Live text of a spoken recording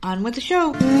On with the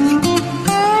show.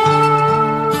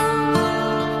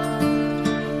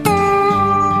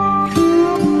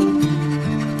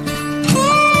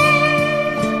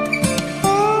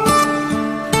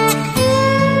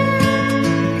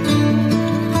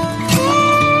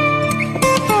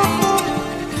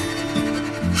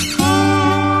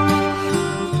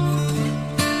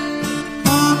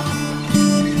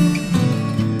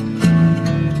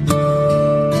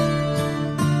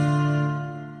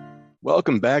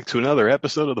 Welcome back to another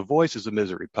episode of the Voices of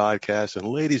Misery podcast. And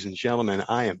ladies and gentlemen,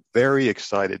 I am very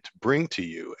excited to bring to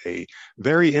you a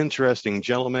very interesting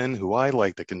gentleman who I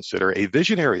like to consider a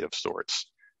visionary of sorts,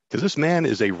 because this man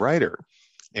is a writer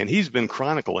and he's been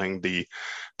chronicling the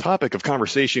topic of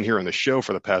conversation here on the show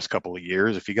for the past couple of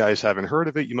years. If you guys haven't heard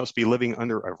of it, you must be living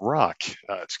under a rock.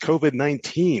 It's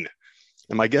COVID-19.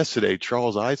 And my guest today,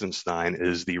 Charles Eisenstein,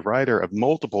 is the writer of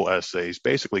multiple essays,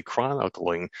 basically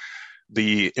chronicling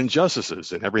the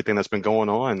injustices and everything that's been going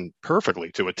on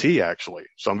perfectly to a T, actually.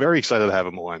 So I'm very excited to have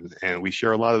him on, and we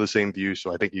share a lot of the same views.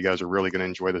 So I think you guys are really going to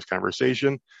enjoy this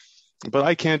conversation, but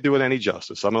I can't do it any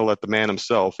justice. I'm going to let the man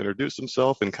himself introduce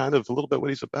himself and kind of a little bit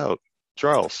what he's about.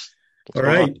 Charles. All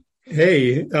right.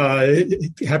 Hey,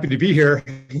 happy to be here.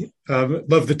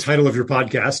 Love the title of your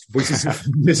podcast, Voices of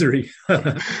Misery.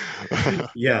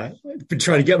 Yeah, I've been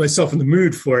trying to get myself in the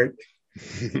mood for it,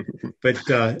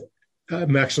 but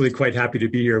I'm actually quite happy to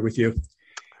be here with you.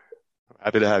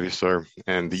 Happy to have you, sir.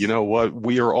 And you know what?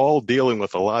 We are all dealing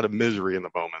with a lot of misery in the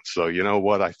moment. So you know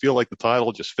what? I feel like the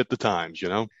title just fit the times, you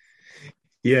know?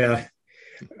 Yeah.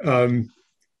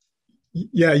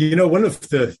 Yeah. You know, one of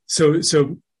the,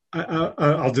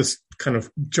 I'll just kind of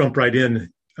jump right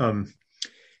in.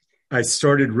 I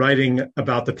started writing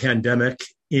about the pandemic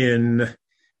in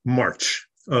March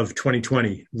of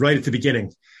 2020, right at the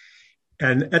beginning.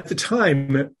 And at the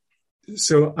time,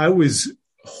 so I was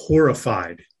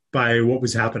horrified by what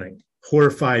was happening,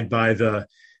 horrified by the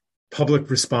public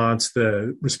response,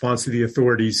 the response to the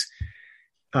authorities,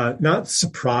 not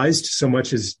surprised so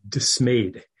much as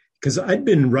dismayed, because I'd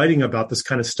been writing about this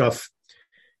kind of stuff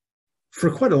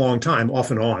for quite a long time, off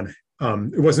and on.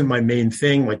 It wasn't my main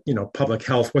thing, like, you know, public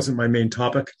health wasn't my main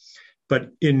topic.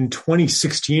 But in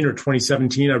 2016 or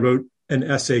 2017, I wrote an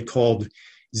essay called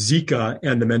Zika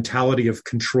and the Mentality of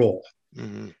Control.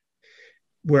 Mm-hmm.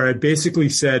 Where I basically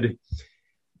said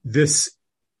this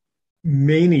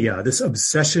mania, this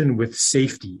obsession with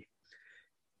safety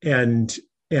and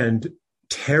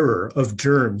terror of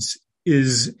germs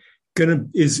is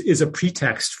a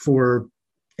pretext for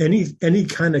any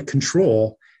kind of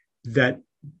control that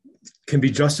can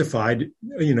be justified,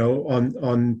 you know,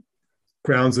 on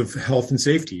grounds of health and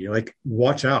safety. Like,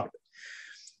 watch out.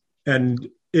 And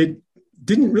it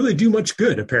didn't really do much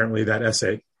good, apparently, that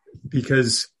essay,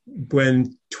 because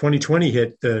when 2020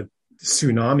 hit, the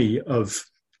tsunami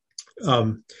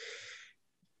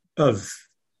of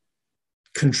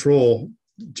control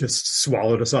just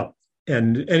swallowed us up.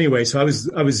 And anyway, so I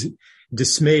was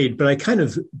dismayed, but I kind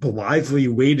of blithely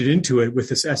waded into it with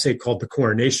this essay called The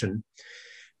Coronation,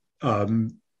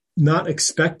 not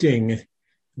expecting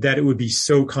that it would be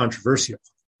so controversial,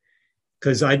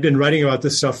 because I'd been writing about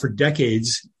this stuff for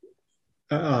decades.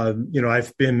 You know,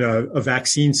 I've been a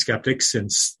vaccine skeptic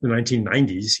since the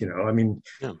 1990s. You know, I mean,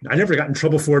 yeah. I never got in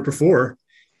trouble for it before.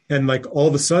 And like, all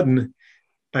of a sudden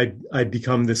I'd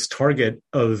become this target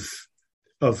of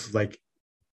like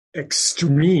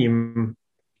extreme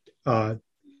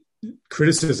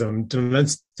criticism,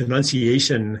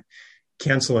 denunciation,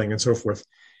 canceling, and so forth.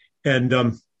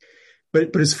 And,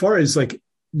 but as far as like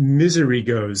misery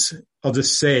goes, I'll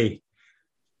just say,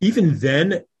 even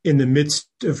then, in the midst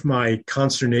of my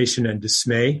consternation and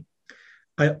dismay,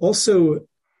 I also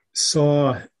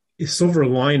saw a silver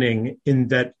lining in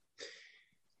that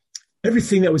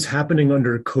everything that was happening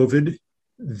under COVID,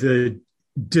 the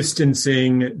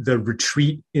distancing, the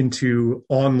retreat into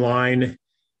online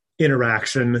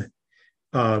interaction,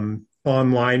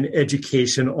 online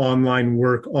education, online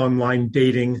work, online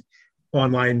dating,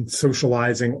 online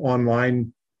socializing,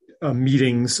 online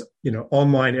meetings, you know,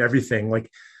 online everything,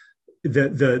 like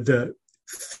the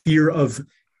fear of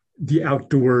the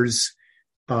outdoors,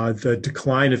 the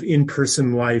decline of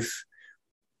in-person life,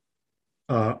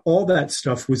 all that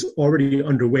stuff was already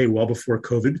underway well before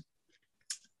COVID.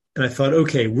 And I thought,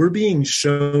 okay, we're being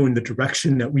shown the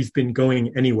direction that we've been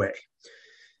going anyway.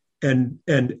 And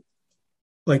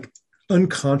like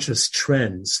unconscious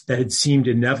trends that had seemed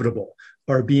inevitable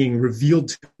are being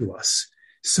revealed to us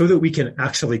so that we can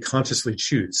actually consciously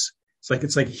choose.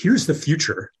 It's like, here's the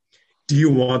future. Do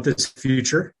you want this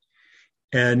future?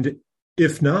 And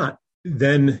if not,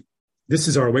 then this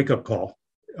is our wake-up call.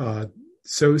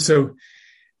 So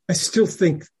I still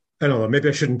think, I don't know, maybe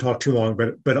I shouldn't talk too long,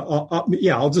 but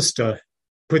I'll just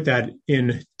put that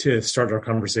in to start our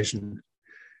conversation.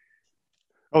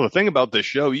 Oh, the thing about this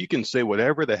show, you can say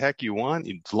whatever the heck you want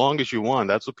as long as you want.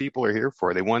 That's what people are here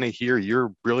for. They want to hear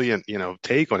your brilliant,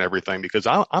 take on everything because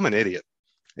I'm an idiot.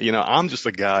 I'm just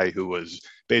a guy who was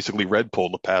basically red pill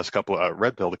the past couple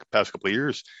of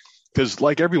years because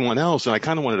like everyone else, and I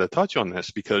kind of wanted to touch on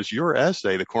this because your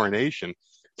essay, The Coronation,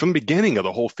 from the beginning of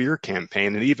the whole fear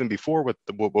campaign and even before with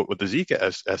the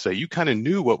Zika essay, you kind of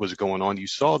knew what was going on. You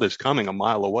saw this coming a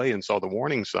mile away and saw the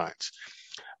warning signs.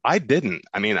 I didn't.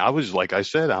 I mean, I was, like I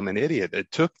said, I'm an idiot.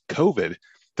 It took COVID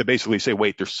to basically say,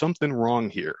 wait, there's something wrong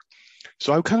here.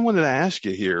 So I kind of wanted to ask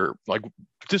you here, like,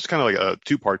 just kind of like a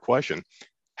two-part question.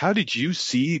 How did you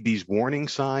see these warning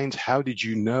signs? How did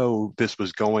you know this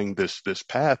was going this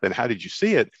path? And how did you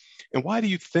see it? And why do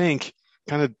you think,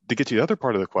 kind of to get to the other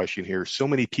part of the question here, so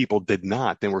many people did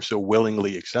not and were so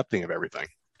willingly accepting of everything?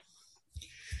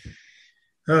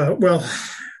 Well,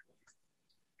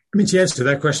 I mean, to answer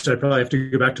that question, I probably have to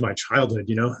go back to my childhood,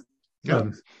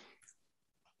 Yeah.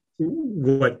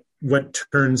 What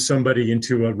turns somebody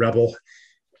into a rebel,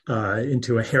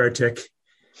 into a heretic?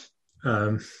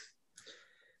 For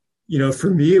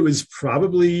me, it was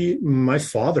probably my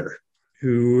father,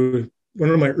 who one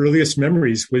of my earliest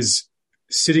memories was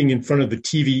sitting in front of the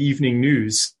TV evening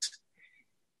news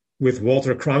with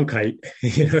Walter Cronkite,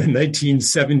 in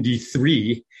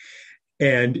 1973.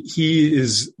 And he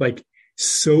is like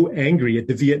so angry at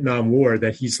the Vietnam War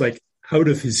that he's like out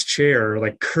of his chair,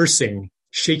 like cursing,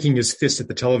 shaking his fist at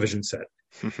the television set.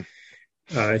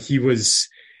 He was,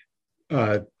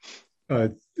 every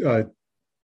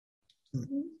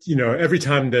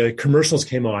time the commercials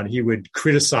came on, he would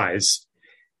criticize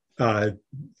the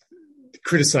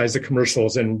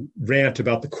commercials and rant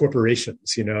about the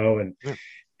corporations,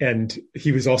 and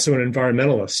he was also an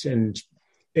environmentalist and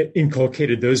it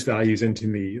inculcated those values into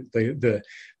me. The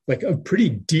like a pretty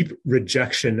deep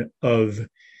rejection of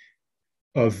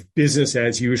business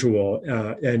as usual,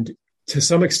 and to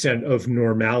some extent of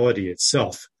normality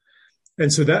itself.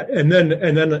 And so and then,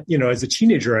 as a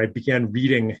teenager, I began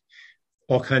reading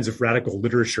all kinds of radical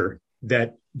literature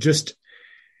that just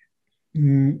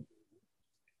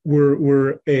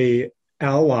were a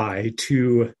ally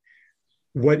to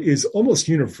what is almost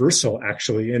universal,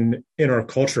 actually, in our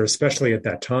culture, especially at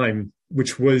that time,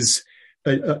 which was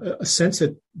a sense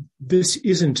that this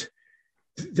isn't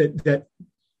that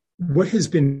what has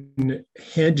been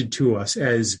handed to us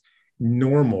as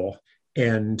normal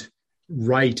and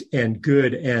right and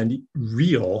good and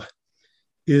real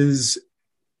is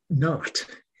not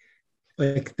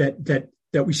like that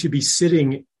we should be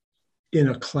sitting in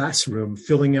a classroom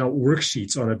filling out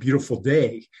worksheets on a beautiful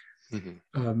day.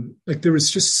 Mm-hmm. Like there was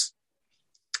just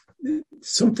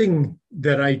something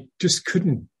that I just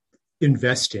couldn't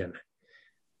invest in.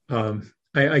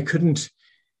 I couldn't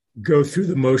go through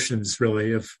the motions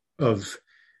really of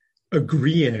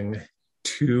agreeing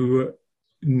to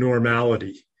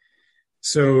normality.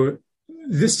 So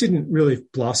this didn't really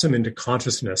blossom into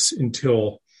consciousness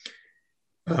until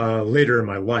later in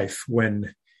my life,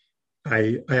 when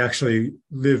I actually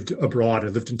lived abroad. I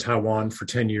lived in Taiwan for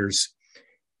 10 years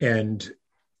and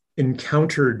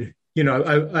encountered,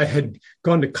 I had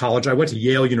gone to college. I went to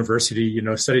Yale University,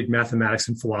 studied mathematics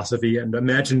and philosophy, and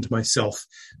imagined myself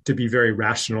to be very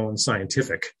rational and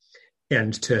scientific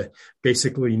and to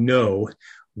basically know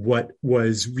what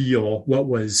was real, what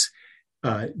was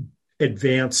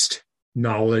advanced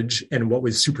knowledge, and what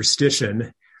was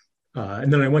superstition.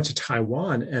 And then I went to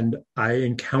Taiwan and I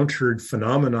encountered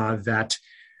phenomena that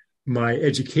my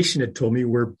education had told me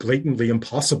were blatantly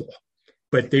impossible,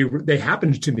 but they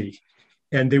happened to me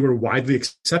and they were widely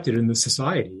accepted in the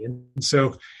society. And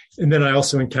then I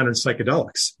also encountered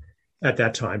psychedelics at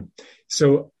that time.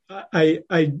 So I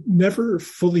never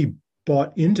fully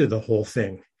bought into the whole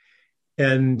thing.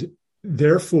 And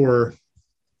therefore,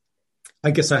 I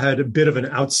guess I had a bit of an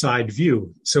outside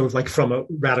view. So like from a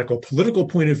radical political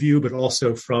point of view, but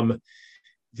also from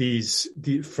the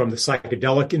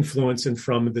psychedelic influence and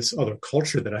from this other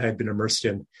culture that I had been immersed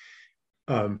in.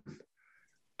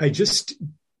 I just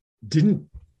didn't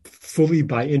fully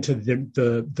buy into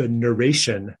the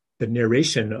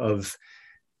narration of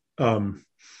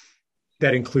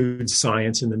that includes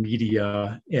science and the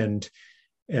media and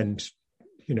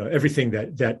everything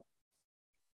that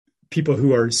people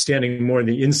who are standing more on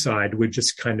the inside would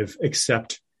just kind of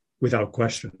accept without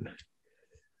question.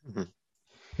 Mm-hmm.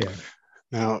 Yeah.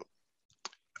 Now,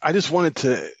 I just wanted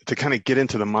to kind of get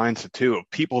into the mindset too of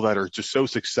people that are just so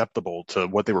susceptible to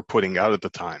what they were putting out at the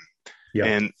time. Yeah.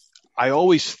 And I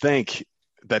always think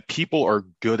that people are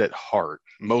good at heart.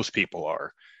 Most people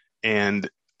are. And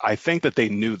I think that they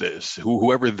knew this,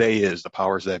 whoever they is, the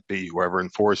powers that be, whoever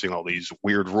enforcing all these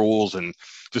weird rules and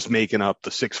just making up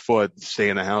the 6 foot, stay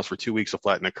in the house for 2 weeks to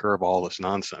flatten a curve, all this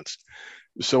nonsense.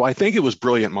 So I think it was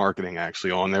brilliant marketing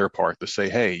actually on their part to say,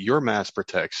 hey, your mask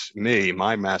protects me,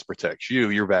 my mask protects you,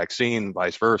 your vaccine,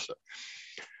 vice versa.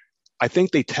 I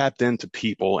think they tapped into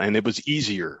people and it was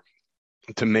easier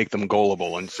to make them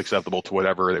gullible and susceptible to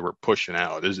whatever they were pushing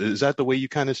out. Is that the way you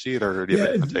kind of see it, or do you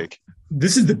have a take?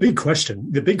 This is the big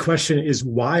question. The big question is,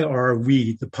 why are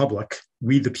we, the public,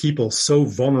 we the people, so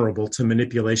vulnerable to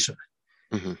manipulation?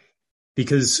 Mm-hmm.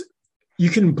 Because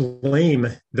you can blame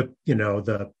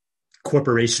the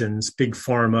corporations, big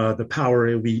pharma, the power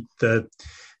elite, the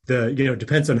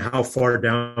depends on how far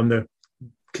down the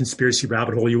conspiracy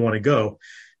rabbit hole you want to go.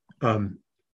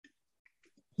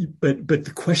 But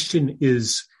the question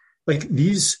is, like,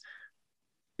 these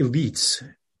elites,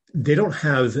 they don't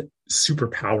have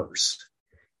superpowers.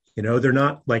 They're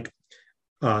not like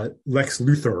Lex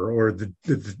Luthor or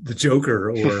the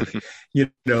Joker or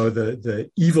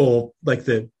the evil, like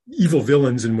the evil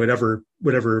villains in whatever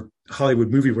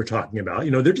Hollywood movie we're talking about.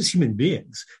 They're just human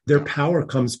beings. Their power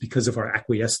comes because of our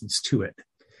acquiescence to it.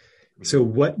 So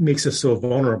what makes us so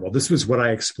vulnerable? This was what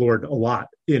I explored a lot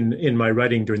in my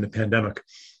writing during the pandemic.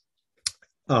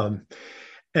 And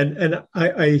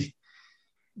I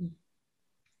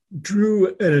drew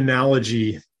an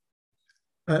analogy.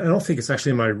 I don't think it's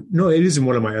actually it is in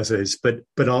one of my essays, but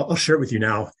I'll share it with you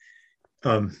now,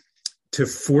 to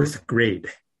fourth grade,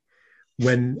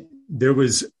 when there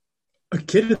was a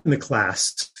kid in the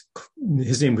class.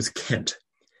 His name was Kent,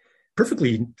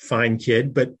 perfectly fine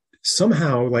kid, but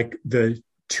somehow, like, the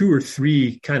 2 or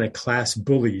 3 kind of class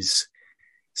bullies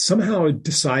somehow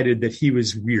decided that he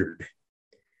was weird.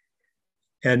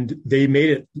 And they made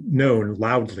it known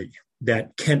loudly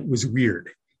that Kent was weird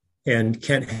and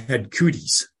Kent had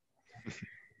cooties.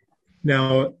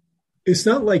 Now, it's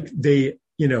not like they,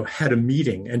 had a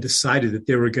meeting and decided that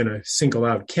they were going to single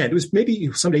out Kent. It was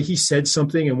maybe someday he said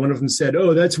something and one of them said,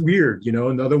 "Oh, that's weird."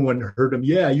 And the other one heard him,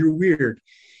 "Yeah, you're weird."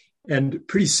 And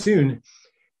pretty soon,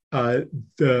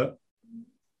 the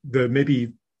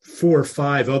maybe 4 or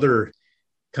 5 other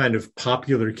kind of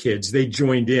popular kids, they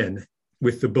joined in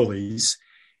with the bullies.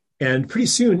 And pretty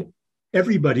soon,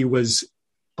 everybody was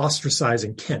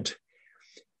ostracizing Kent.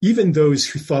 Even those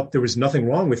who thought there was nothing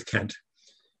wrong with Kent.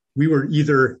 We were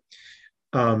either,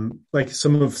 like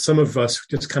some of us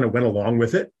just kind of went along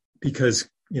with it because,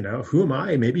 who am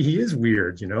I? Maybe he is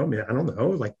weird. I don't know.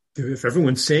 Like, if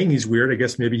everyone's saying he's weird, I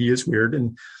guess maybe he is weird.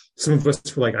 And some of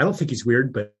us were like, I don't think he's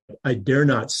weird, but I dare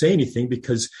not say anything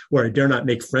or I dare not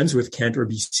make friends with Kent or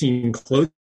be seen close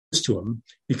to him,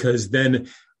 because then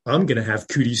I'm going to have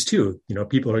cooties too.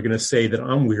 People are going to say that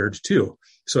I'm weird too.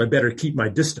 So I better keep my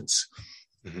distance.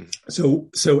 Mm-hmm.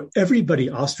 So everybody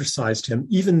ostracized him,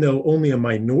 even though only a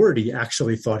minority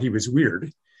actually thought he was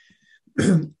weird.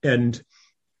 and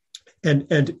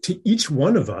to each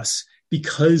one of us,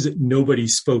 because nobody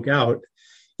spoke out,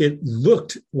 it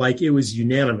looked like it was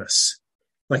unanimous.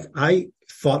 Like, I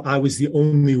thought I was the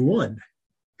only one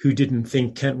who didn't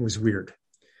think Kent was weird.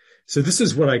 So this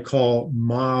is what I call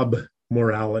mob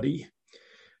morality.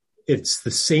 It's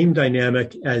the same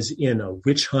dynamic as in a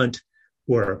witch hunt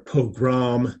or a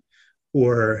pogrom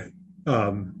or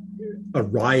a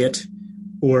riot,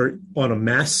 or on a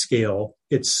mass scale.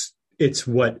 These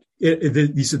are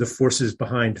the forces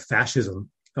behind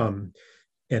fascism and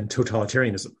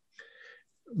totalitarianism,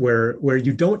 where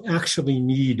you don't actually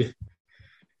need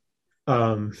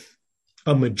a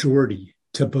majority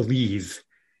to believe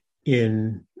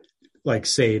in, like,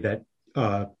 say that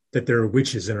there are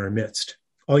witches in our midst.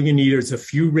 All you need is a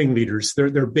few ringleaders.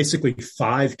 There are basically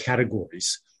 5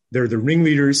 categories. There are the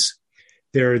ringleaders.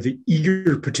 There are the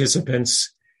eager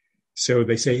participants. So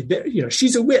they say,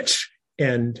 she's a witch.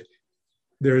 And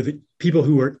there are the people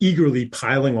who are eagerly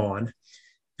piling on.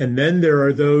 And then there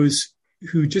are those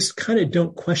who just kind of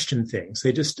don't question things.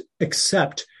 They just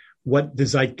accept what the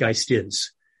zeitgeist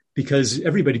is, because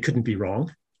everybody couldn't be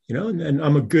wrong, and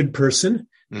I'm a good person.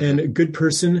 Mm-hmm. And a good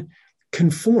person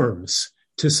conforms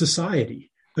to society.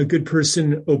 A good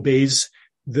person obeys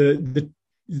the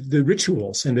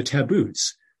rituals and the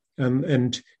taboos,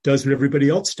 and does what everybody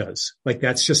else does. Like,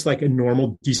 that's just like a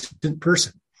normal, decent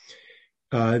person.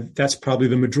 That's probably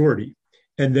the majority.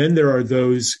 And then there are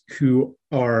those who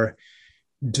are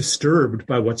disturbed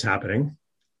by what's happening.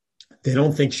 They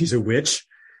don't think she's a witch,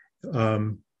 but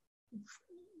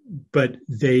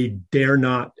they dare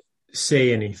not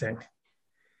say anything.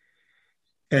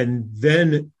 And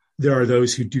then there are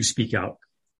those who do speak out.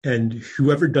 And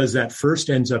whoever does that first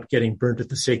ends up getting burnt at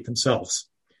the stake themselves.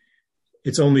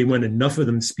 It's only when enough of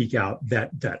them speak out that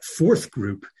that fourth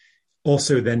group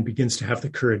also then begins to have the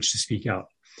courage to speak out.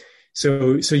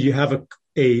 So you have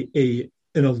an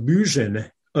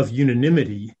illusion of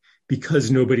unanimity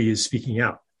because nobody is speaking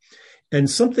out. And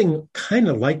something kind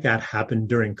of like that happened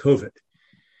during COVID.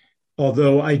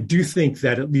 Although I do think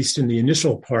that at least in the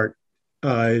initial part,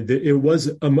 it was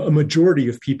a majority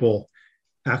of people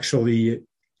actually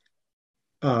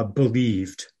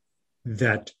believed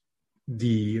that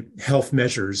the health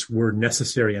measures were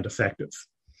necessary and effective.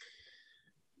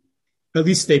 At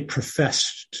least they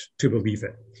professed to believe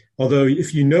it. Although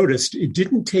if you noticed, it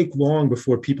didn't take long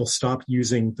before people stopped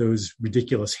using those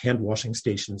ridiculous hand washing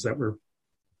stations that were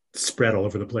spread all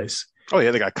over the place. Oh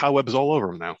yeah, they got cobwebs all over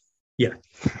them now. Yeah.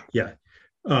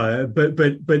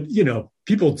 But you know,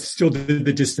 people still did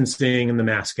the distancing and the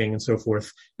masking and so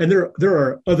forth. And there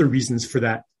are other reasons for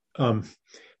that.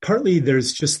 Partly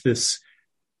there's just this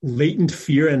latent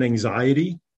fear and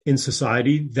anxiety in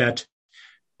society that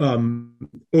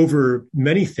over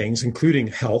many things, including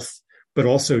health, but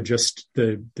also just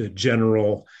the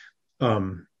general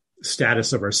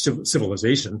status of our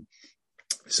civilization.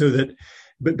 So that,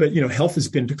 but you know, health has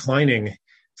been declining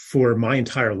for my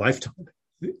entire lifetime.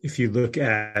 If you look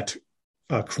at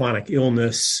chronic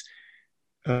illness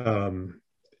and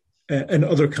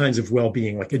other kinds of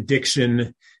well-being, like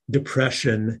addiction,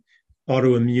 depression,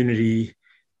 autoimmunity,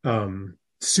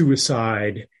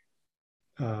 suicide,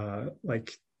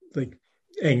 like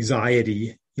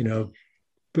anxiety, you know,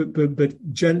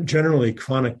 but generally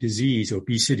chronic disease,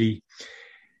 obesity,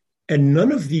 and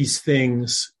none of these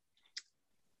things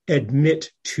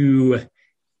admit to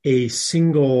a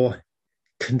single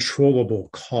controllable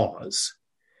cause.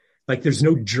 Like there's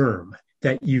no germ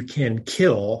that you can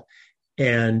kill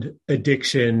and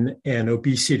addiction and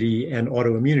obesity and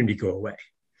autoimmunity go away.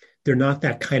 They're not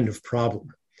that kind of problem.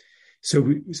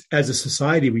 So as a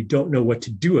society, we don't know what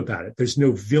to do about it. There's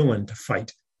no villain to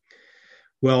fight.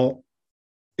 Well,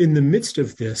 in the midst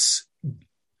of this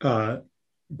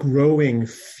growing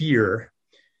fear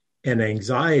and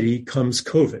anxiety comes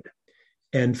COVID.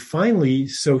 And finally,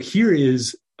 so here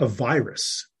is a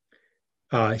virus.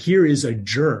 Here is a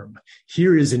germ.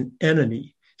 Here is an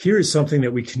enemy. Here is something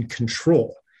that we can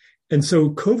control. And so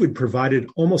COVID provided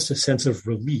almost a sense of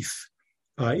relief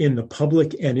in the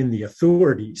public and in the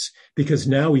authorities, because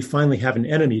now we finally have an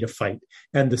enemy to fight.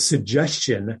 And the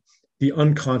suggestion, the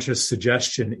unconscious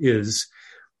suggestion is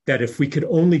that if we could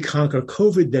only conquer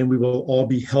COVID, then we will all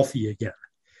be healthy again.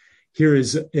 Here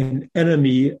is an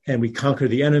enemy, and we conquer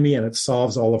the enemy, and it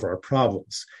solves all of our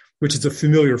problems, which is a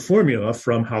familiar formula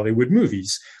from Hollywood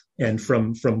movies and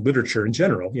from literature in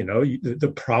general. You know,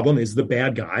 the problem is the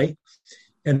bad guy,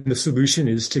 and the solution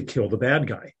is to kill the bad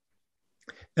guy.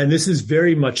 And this is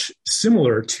very much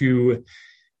similar to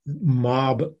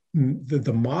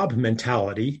the mob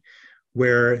mentality,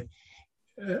 where,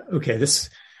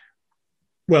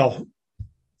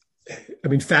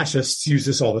 fascists use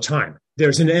this all the time.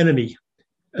 There's an enemy.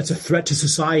 That's a threat to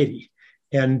society.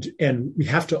 And we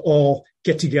have to all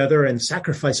get together and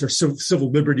sacrifice our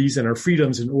civil liberties and our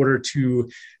freedoms in order to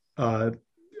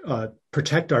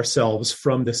protect ourselves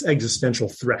from this existential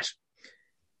threat.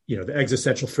 You know, the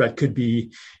existential threat could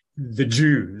be the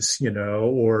Jews, you know,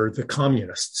 or the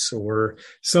communists or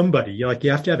somebody. Like,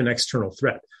 you have to have an external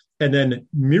threat. And then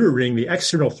mirroring the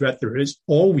external threat, there is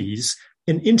always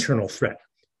an internal threat.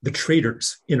 The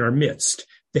traitors in our midst,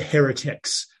 the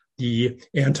heretics, the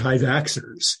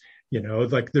anti-vaxxers, you know,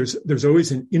 like there's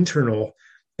always an internal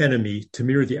enemy to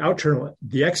mirror the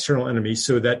external enemy,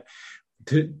 so that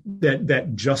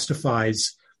that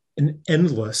justifies an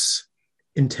endless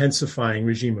intensifying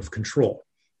regime of control.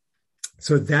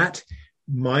 So that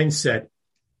mindset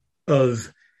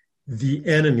of the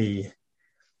enemy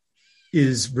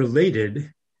is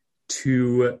related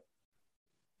to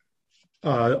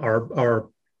our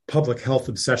public health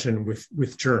obsession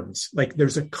with germs. Like,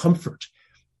 there's a comfort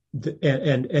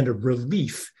and a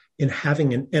relief in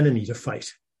having an enemy to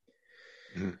fight.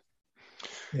 Mm.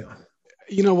 Yeah.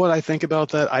 You know what I think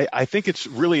about that? I think it's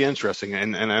really interesting,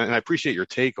 and I appreciate your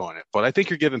take on it, but I think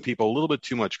you're giving people a little bit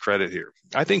too much credit here.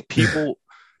 I think people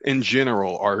in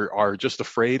general are just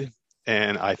afraid,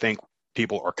 and I think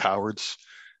people are cowards,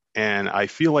 and I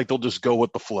feel like they'll just go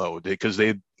with the flow because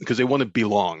they want to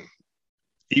belong,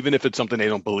 even if it's something they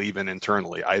don't believe in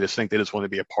internally. I just think they just want to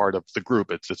be a part of the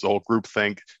group. It's the whole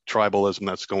groupthink, tribalism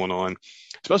that's going on,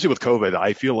 especially with COVID.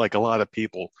 I feel like a lot of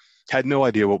people had no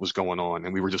idea what was going on,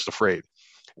 and we were just afraid.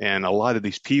 And a lot of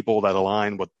these people that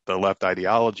align with the left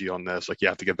ideology on this, like you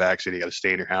have to get vaccinated, you got to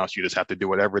stay in your house, you just have to do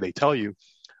whatever they tell you,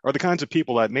 are the kinds of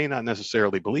people that may not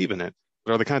necessarily believe in it,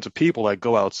 but are the kinds of people that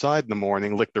go outside in the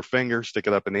morning, lick their fingers, stick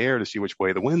it up in the air to see which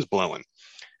way the wind's blowing.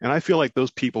 And I feel like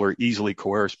those people are easily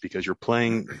coerced because you're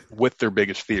playing with their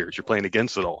biggest fears. You're playing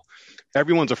against it all.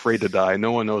 Everyone's afraid to die.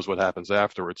 No one knows what happens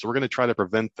afterwards. So we're going to try to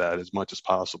prevent that as much as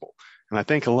possible. And I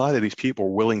think a lot of these people are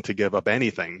willing to give up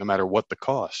anything, no matter what the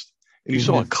cost. And you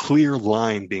saw a clear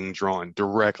line being drawn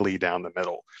directly down the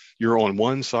middle. You're on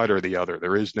one side or the other.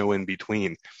 There is no in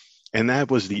between. And that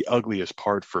was the ugliest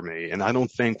part for me. And I don't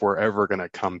think we're ever going to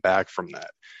come back from that.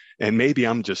 And maybe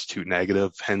I'm just too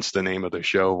negative, hence the name of the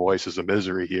show, Voices of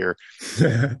Misery here.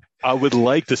 I would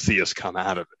like to see us come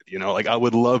out of it. Like I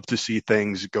would love to see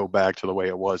things go back to the way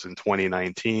it was in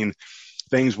 2019.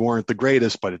 Things weren't the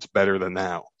greatest, but it's better than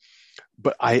now.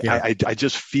 But I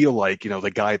just feel like,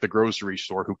 the guy at the grocery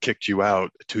store who kicked you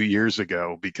out 2 years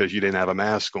ago because you didn't have a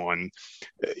mask on,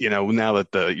 now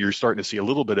that you're starting to see a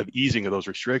little bit of easing of those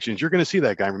restrictions, you're going to see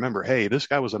that guy. Remember, hey, this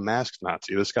guy was a mask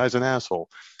Nazi. This guy's an asshole.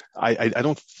 I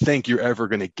don't think you're ever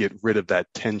going to get rid of that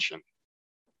tension.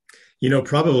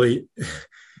 Probably,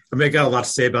 I got a lot to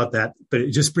say about that, but it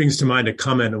just brings to mind a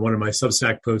comment on one of my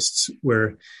Substack posts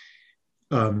where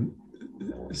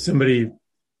somebody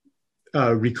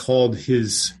recalled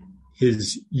his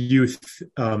youth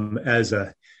as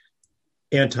a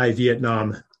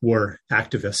anti-Vietnam War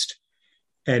activist,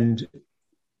 and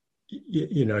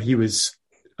he was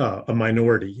a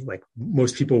minority. Like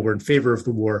most people were in favor of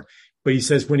the war, but he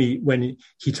says when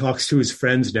he talks to his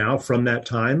friends now from that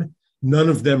time, none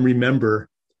of them remember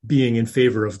being in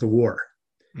favor of the war.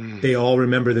 They all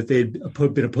remember that they'd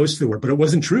been opposed to the war, but it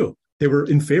wasn't true. They were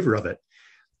in favor of it.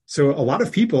 So a lot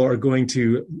of people are going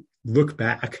to look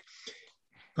back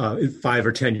 5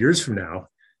 or 10 years from now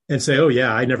and say, oh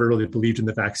yeah, I never really believed in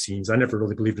the vaccines. I never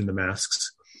really believed in the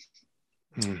masks.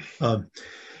 But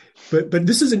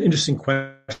this is an interesting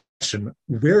question.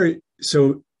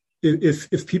 So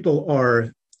if people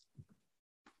are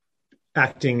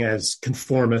acting as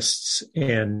conformists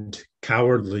and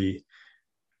cowardly,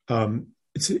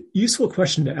 it's a useful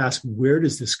question to ask, where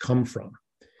does this come from?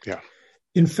 Yeah.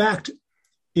 In fact,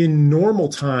 in normal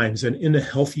times and in a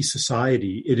healthy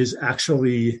society, it is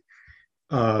actually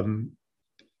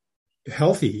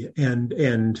healthy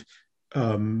and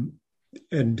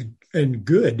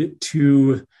good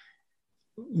to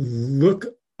look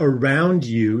around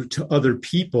you to other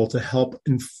people to help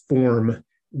inform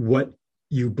what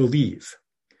you believe.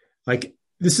 Like,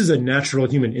 this is a natural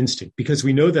human instinct because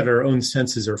we know that our own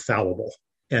senses are fallible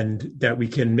and that we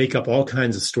can make up all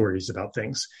kinds of stories about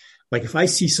things. Like if I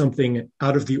see something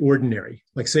out of the ordinary,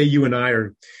 like say you and I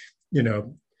are,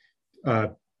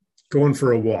 going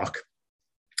for a walk,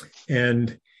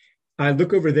 and I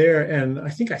look over there and I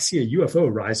think I see a UFO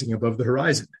rising above the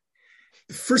horizon.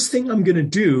 The first thing I'm going to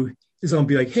do is I'll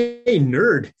be like, hey,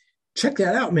 nerd, check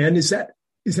that out, man. Is that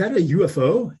a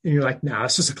UFO? And you're like, nah,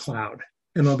 it's just a cloud.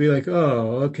 And I'll be like,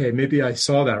 oh, okay, maybe I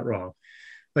saw that wrong.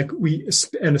 Like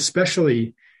and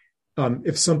especially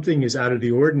if something is out of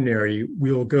the ordinary,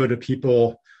 we'll go to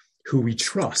people who we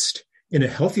trust. In a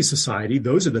healthy society,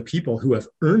 those are the people who have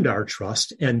earned our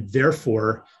trust and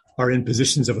therefore are in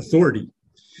positions of authority.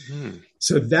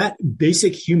 So that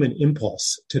basic human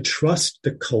impulse to trust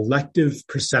the collective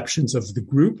perceptions of the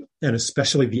group, and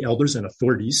especially the elders and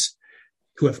authorities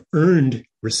who have earned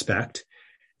respect,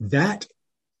 that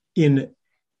in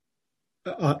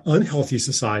an unhealthy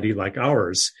society like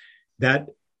ours, that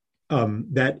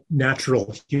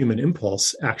natural human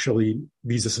impulse actually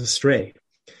leads us astray.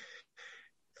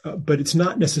 But it's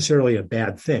not necessarily a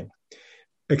bad thing,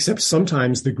 except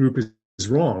sometimes the group is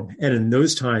wrong. And in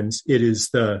those times, it is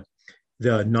the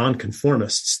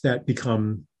nonconformists that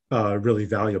become really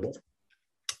valuable.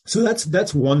 So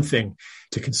that's one thing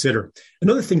to consider.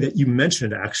 Another thing that you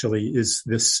mentioned actually is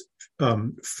this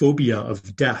phobia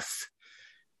of death,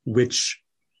 which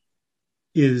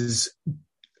is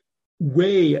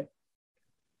way,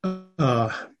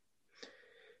 of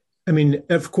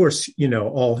course,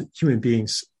 all human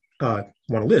beings want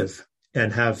to live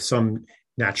and have some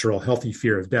natural, healthy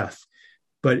fear of death.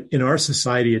 But in our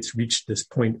society, it's reached this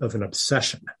point of an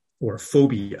obsession or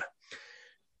phobia,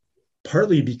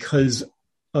 partly because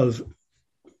of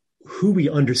who we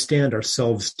understand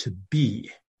ourselves to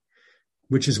be,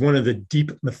 which is one of the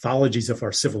deep mythologies of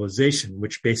our civilization,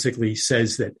 which basically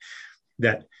says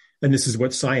that, and this is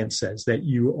what science says, that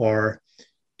you are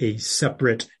a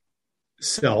separate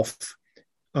self,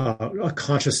 a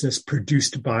consciousness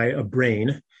produced by a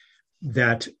brain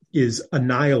that is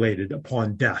annihilated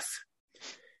upon death.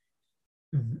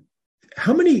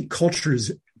 How many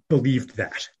cultures believed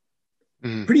that?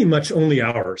 Pretty much only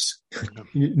ours.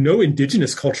 No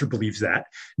indigenous culture believes that.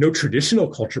 No traditional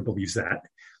culture believes that.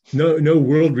 No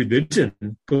world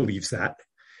religion believes that,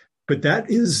 but that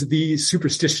is the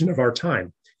superstition of our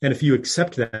time. And if you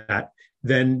accept that,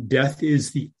 then death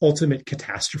is the ultimate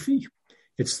catastrophe.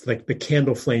 It's like the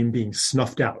candle flame being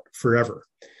snuffed out forever.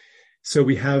 So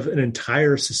we have an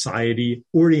entire society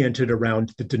oriented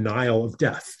around the denial of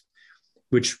death,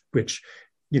 which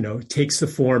takes the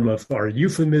form of our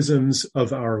euphemisms,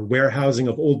 of our warehousing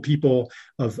of old people,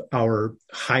 of our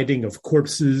hiding of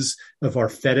corpses, of our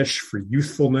fetish for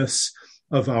youthfulness,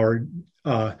 of our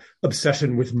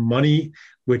obsession with money,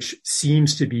 which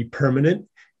seems to be permanent,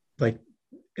 like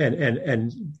and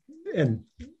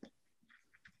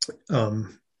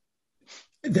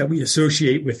that we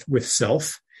associate with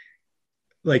self,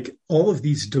 like all of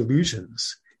these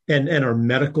delusions. And our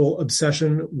medical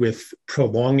obsession with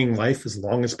prolonging life as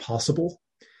long as possible.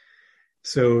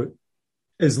 So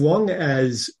as long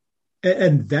as,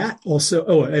 and that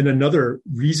also, and another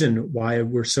reason why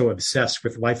we're so obsessed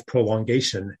with life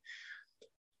prolongation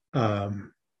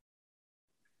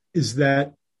is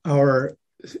that our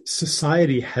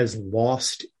society has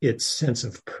lost its sense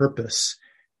of purpose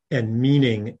and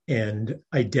meaning and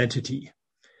identity.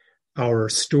 Our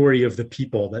story of the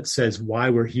people that says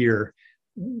why we're here,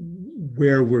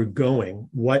 where we're going,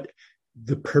 what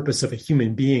the purpose of a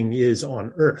human being is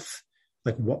on earth.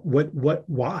 Like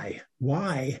why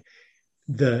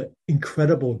the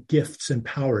incredible gifts and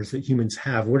powers that humans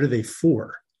have, what are they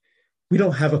for? We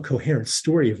don't have a coherent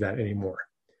story of that anymore.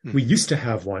 We used to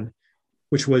have one,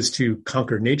 which was to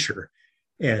conquer nature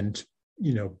and,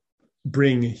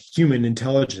 bring human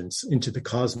intelligence into the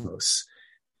cosmos,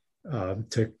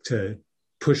 to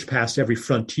push past every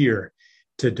frontier,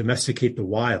 to domesticate the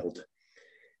wild.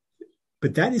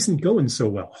 But that isn't going so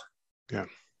well. Yeah.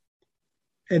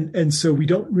 And so we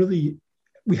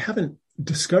haven't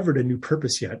discovered a new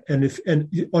purpose yet. And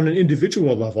on an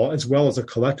individual level, as well as a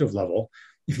collective level,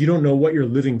 if you don't know what you're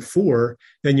living for,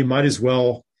 then you might as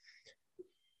well,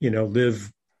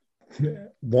 live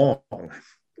long.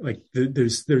 Like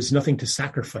there's nothing to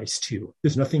sacrifice to.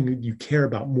 There's nothing you care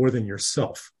about more than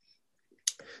yourself.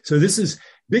 So this is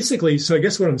basically, so I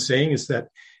guess what I'm saying is that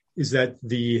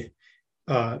the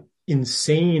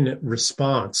insane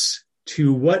response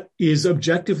to what is,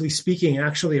 objectively speaking,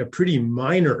 actually a pretty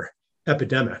minor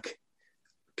epidemic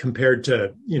compared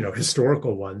to,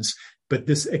 historical ones, but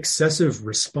this excessive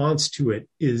response to it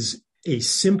is a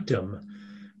symptom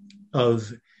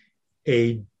of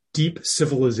a deep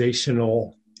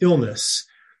civilizational illness,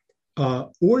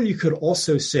 or you could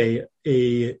also say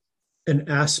an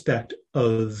aspect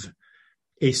of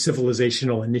a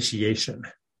civilizational initiation,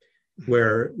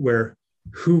 where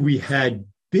who we had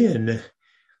been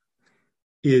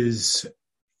is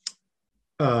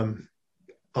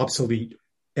obsolete,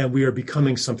 and we are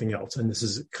becoming something else. And this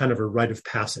is kind of a rite of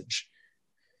passage.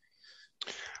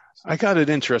 I got an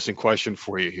interesting question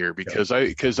for you here because I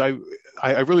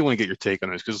really want to get your take on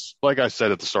this, because like I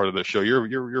said at the start of the show,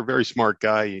 you're a very smart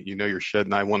guy. You know your shit,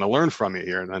 and I want to learn from you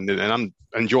here, and I'm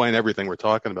enjoying everything we're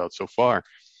talking about so far.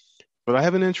 But I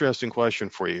have an interesting question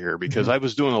for you here, because I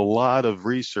was doing a lot of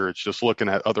research just looking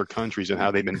at other countries and how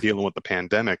they've been dealing with the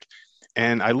pandemic.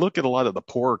 And I look at a lot of the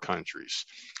poorer countries,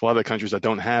 a lot of the countries that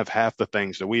don't have half the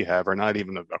things that we have, or not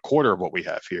even a quarter of what we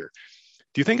have here.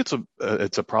 Do you think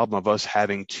it's a problem of us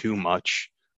having too much,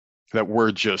 that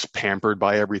we're just pampered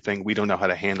by everything? We don't know how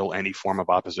to handle any form of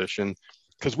opposition?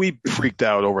 Because we freaked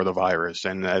out over the virus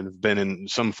and have been in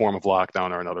some form of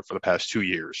lockdown or another for the past 2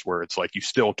 years, where it's like you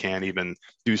still can't even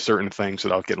do certain things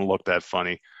without getting looked at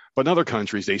funny. But in other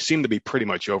countries, they seem to be pretty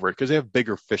much over it because they have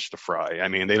bigger fish to fry. I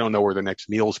mean, they don't know where their next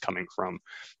meal's coming from.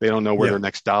 They don't know where their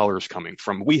next dollar's coming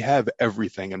from. We have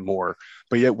everything and more,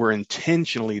 but yet we're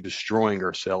intentionally destroying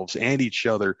ourselves and each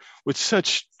other with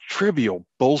such trivial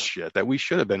bullshit that we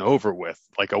should have been over with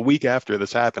like a week after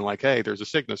this happened. Like, hey, there's a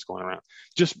sickness going around.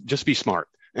 Just be smart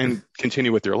and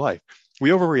continue with your life. We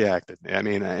overreacted. I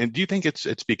mean, and do you think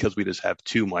it's because we just have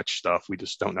too much stuff? We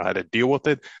just don't know how to deal with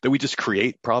it, that we just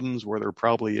create problems where there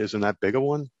probably isn't that big of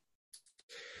one?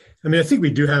 I mean, I think we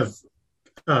do have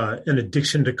an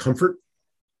addiction to comfort.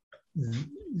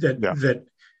 That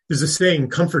there's a saying: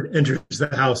 comfort enters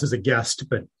the house as a guest,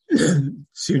 but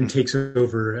soon takes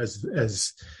over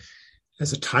as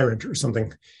a tyrant or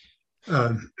something.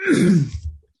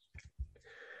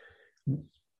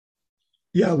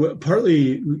 Yeah, well,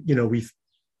 partly, we've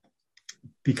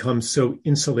become so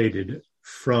insulated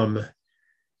from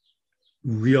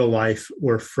real life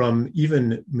or from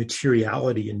even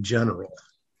materiality in general.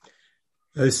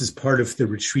 This is part of the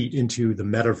retreat into the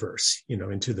metaverse,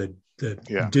 into the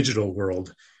digital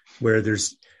world,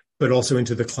 but also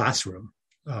into the classroom.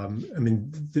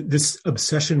 This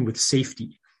obsession with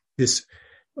safety, this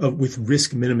with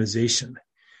risk minimization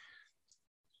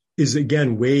is,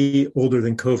 again, way older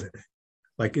than COVID.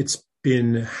 Like, it's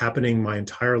been happening my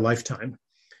entire lifetime.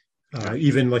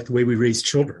 Even like the way we raise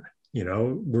children,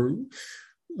 we're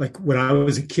like, when I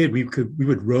was a kid, we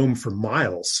would roam for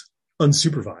miles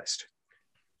unsupervised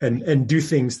and do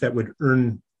things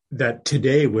that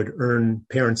today would earn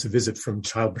parents a visit from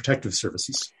Child Protective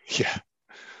Services. Yeah.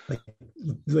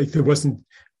 Like there wasn't,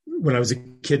 when I was a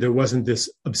kid, there wasn't this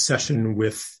obsession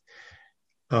with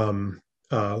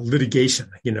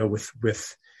litigation,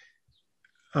 with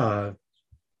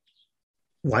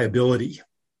liability.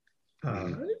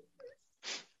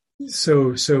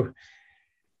 So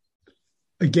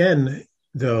again,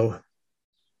 though,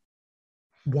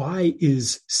 why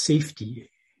is safety?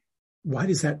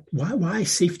 Why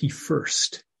safety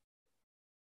first?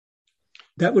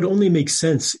 That would only make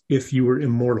sense if you were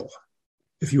immortal,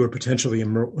 if you were potentially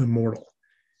immortal.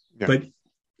 Yeah. But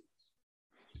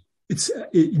it's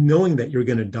knowing that you're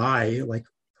going to die. Like,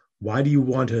 why do you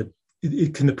want to?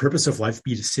 Can the purpose of life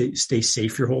be to stay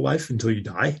safe your whole life until you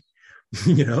die?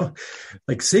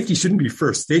 Like, safety shouldn't be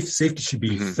first. Safety should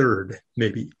be third,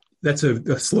 maybe. That's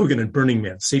a slogan in Burning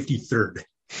Man, safety third.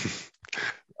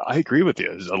 I agree with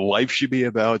you. Life should be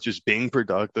about just being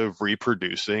productive,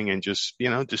 reproducing, and just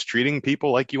treating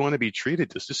people like you want to be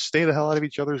treated. Just stay the hell out of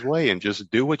each other's way and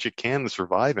just do what you can to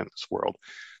survive in this world.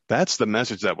 That's the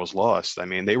message that was lost. I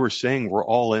mean, they were saying we're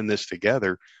all in this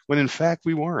together when in fact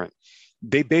we weren't.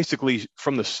 They basically,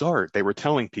 from the start, they were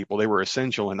telling people they were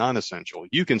essential and non-essential.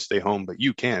 You can stay home, but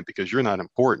you can't because you're not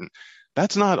important.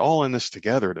 That's not all in this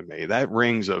together to me. That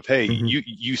rings of, hey,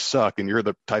 you suck and you're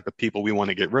the type of people we want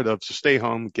to get rid of. So stay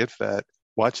home, get fat,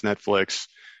 watch Netflix,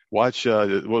 watch,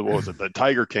 what was it? The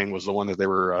Tiger King was the one that they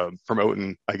were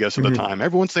promoting, I guess, at the time.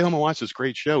 Everyone stay home and watch this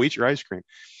great show. Eat your ice cream.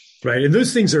 Right. And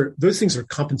those things are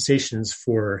compensations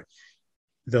for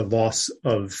the loss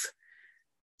of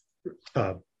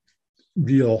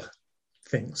real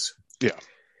things. Yeah.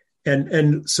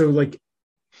 And so, like,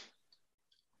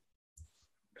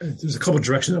 there's a couple of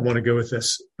directions I want to go with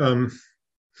this. Well,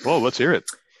 let's hear it.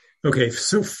 Okay.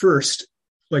 So first,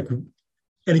 and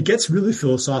it gets really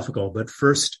philosophical, but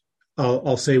first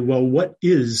I'll say, well, what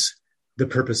is the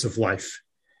purpose of life?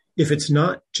 If it's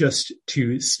not just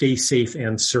to stay safe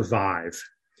and survive,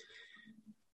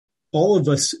 all of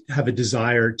us have a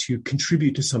desire to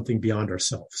contribute to something beyond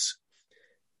ourselves.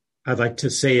 I'd like to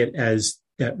say it as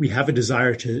that we have a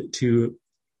desire to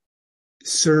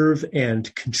serve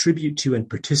and contribute to and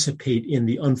participate in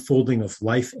the unfolding of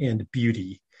life and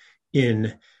beauty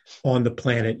on the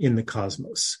planet, in the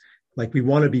cosmos. Like, we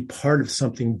want to be part of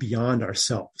something beyond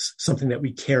ourselves, something that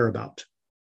we care about.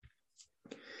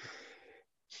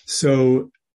 So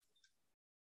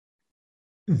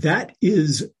that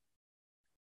is,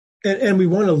 and we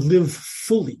want to live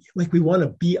fully, like we want to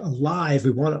be alive.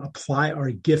 We want to apply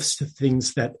our gifts to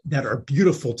things that are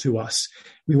beautiful to us.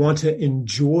 We want to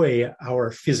enjoy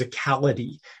our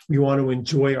physicality. We want to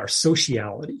enjoy our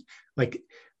sociality. Like,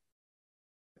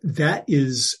 that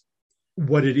is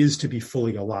what it is to be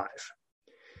fully alive.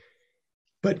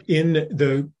 But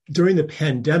during the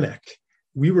pandemic,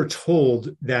 we were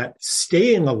told that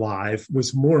staying alive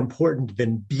was more important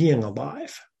than being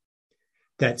alive,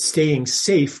 that staying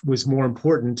safe was more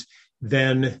important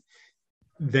than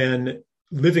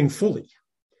living fully.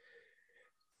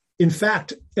 In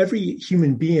fact, every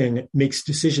human being makes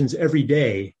decisions every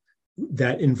day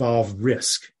that involve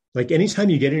risk. Like, anytime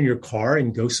you get in your car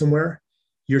and go somewhere,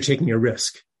 you're taking a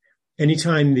risk.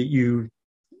 Anytime that you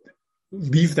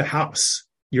leave the house,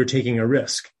 you're taking a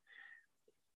risk.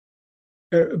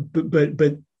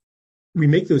 But we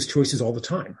make those choices all the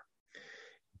time.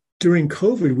 During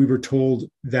COVID, we were told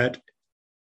that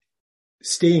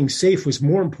staying safe was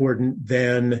more important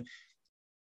than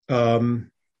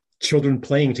children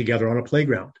playing together on a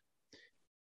playground,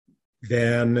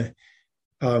 than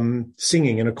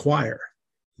singing in a choir,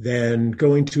 than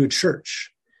going to a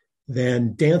church,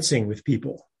 than dancing with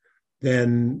people,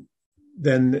 than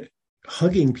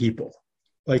hugging people.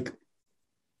 Like,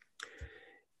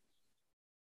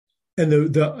 and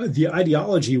the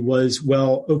ideology was,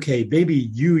 well, okay, maybe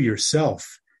you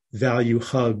yourself value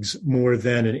hugs more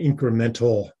than an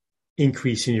incremental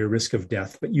increase in your risk of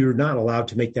death, but you're not allowed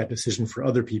to make that decision for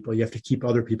other people. You have to keep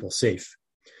other people safe.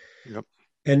 Yep.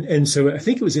 And so I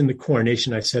think it was in the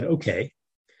Coronation, I said, okay,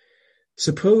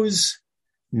 suppose,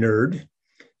 nerd,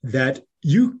 that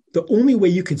the only way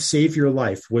you could save your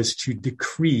life was to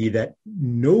decree that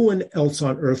no one else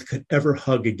on earth could ever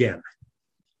hug again.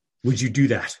 Would you do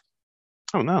that?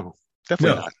 Oh, no,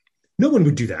 definitely not. No one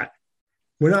would do that.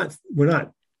 We're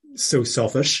not so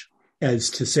selfish.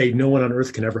 as to say no one on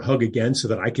earth can ever hug again so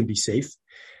that I can be safe.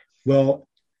 Well,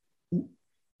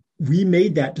 we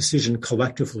made that decision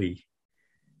collectively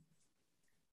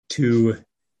to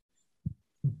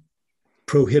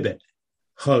prohibit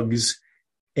hugs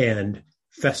and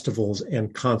festivals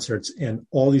and concerts and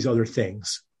all these other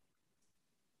things,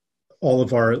 all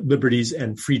of our liberties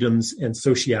and freedoms and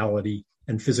sociality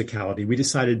and physicality. We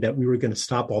decided that we were going to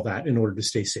stop all that in order to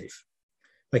stay safe.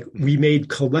 Like, we made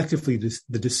collectively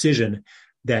the decision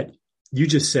that you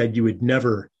just said you would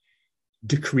never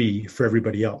decree for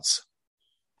everybody else.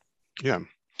 Yeah,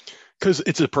 because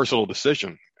it's a personal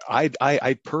decision.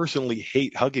 I personally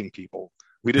hate hugging people.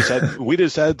 We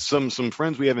just had some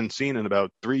friends we haven't seen in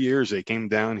about 3 years. They came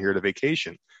down here to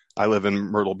vacation. I live in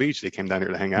Myrtle Beach. They came down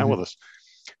here to hang out with us.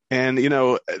 And,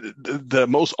 the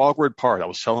most awkward part, I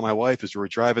was telling my wife as we were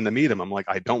driving to meet him, I'm like,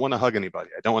 I don't want to hug anybody.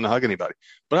 I don't want to hug anybody.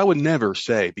 But I would never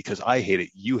say, because I hate it,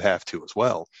 you have to as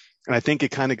well. And I think it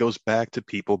kind of goes back to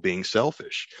people being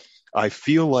selfish. I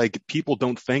feel like people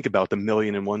don't think about the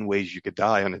 1,000,001 ways you could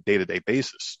die on a day-to-day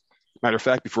basis. Matter of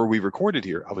fact, before we recorded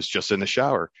here, I was just in the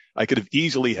shower. I could have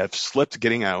easily have slipped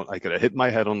getting out. I could have hit my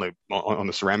head on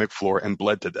the ceramic floor and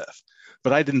bled to death.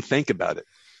 But I didn't think about it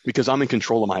because I'm in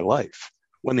control of my life.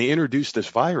 When they introduce this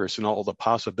virus and all the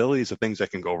possibilities of things that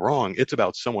can go wrong, it's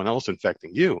about someone else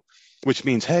infecting you, which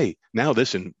means, hey, now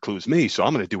this includes me, so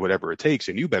I'm going to do whatever it takes,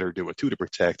 and you better do it too to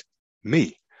protect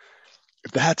me.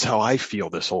 That's how I feel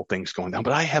this whole thing's going down.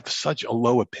 But I have such a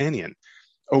low opinion.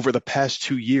 Over the past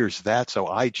 2 years, that's how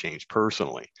I changed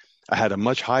personally. I had a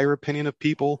much higher opinion of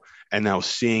people, and now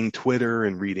seeing Twitter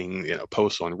and reading,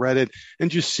 posts on Reddit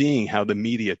and just seeing how the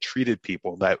media treated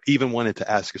people that even wanted to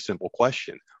ask a simple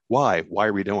question. Why? Why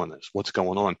are we doing this? What's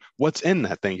going on? What's in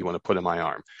that thing you want to put in my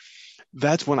arm?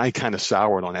 That's when I kind of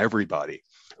soured on everybody.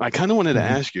 I kind of wanted to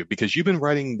ask you, because you've been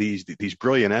writing these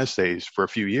brilliant essays for a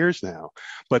few years now,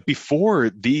 but before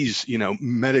these,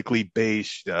 medically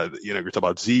based, you're talking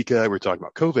about Zika, we're talking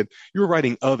about COVID, you were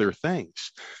writing other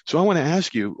things. So I want to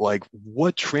ask you, like,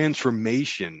 what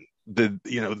transformation did,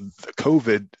 the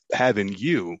COVID have in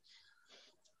you?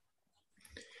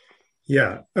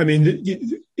 Yeah, I mean,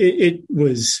 it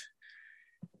was,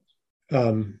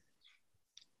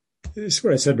 this is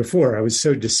what I said before. I was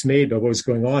so dismayed by what was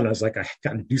going on. I was like, I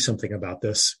got to do something about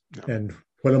this. Yeah. And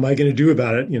what am I going to do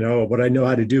about it? What I know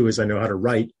how to do is I know how to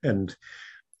write, and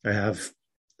I have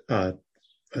a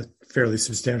fairly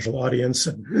substantial audience.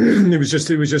 And it was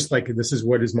just like, this is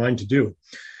what is mine to do.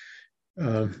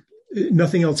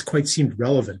 Nothing else quite seemed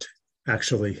relevant,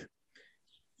 actually.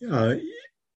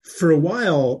 For a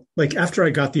while, like after I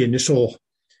got the initial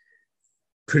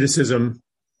criticism,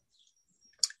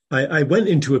 I went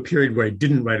into a period where I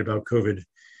didn't write about COVID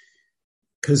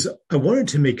because I wanted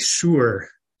to make sure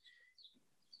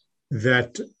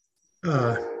that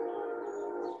that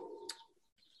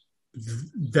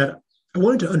I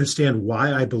wanted to understand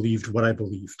why I believed what I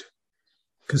believed.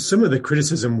 Because some of the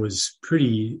criticism was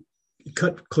pretty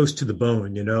cut close to the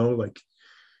bone,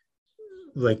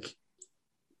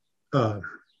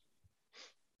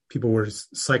 people were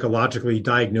psychologically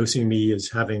diagnosing me as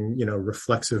having,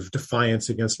 reflexive defiance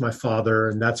against my father.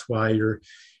 And that's why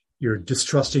you're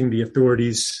distrusting the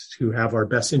authorities who have our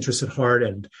best interests at heart.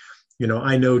 And,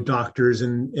 I know doctors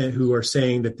and who are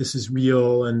saying that this is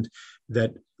real, and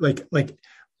that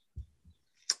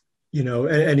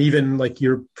and even like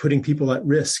you're putting people at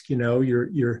risk,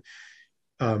 you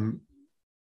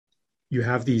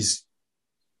have these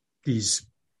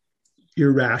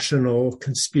irrational,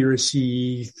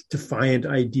 conspiracy, defiant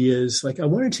ideas. Like, I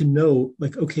wanted to know,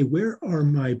 like, okay, where are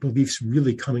my beliefs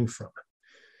really coming from?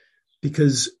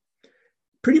 Because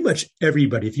pretty much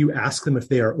everybody, if you ask them if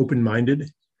they are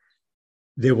open-minded,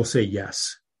 they will say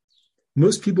yes.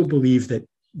 Most people believe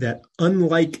that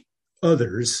unlike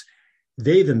others,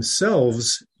 they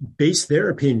themselves base their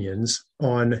opinions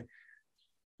on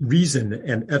reason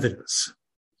and evidence.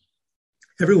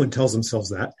 Everyone tells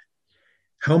themselves that.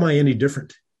 How am I any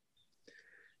different?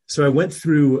 So I went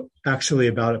through actually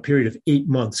about a period of 8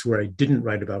 months where I didn't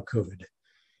write about COVID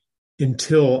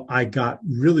until I got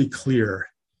really clear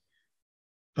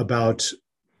about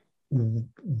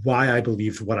why I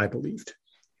believed what I believed,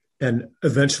 and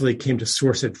eventually came to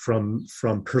source it from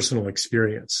personal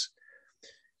experience.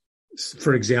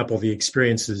 For example, the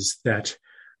experiences that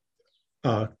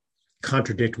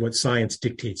contradict what science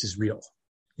dictates is real.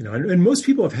 And most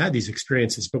people have had these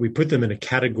experiences, but we put them in a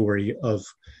category of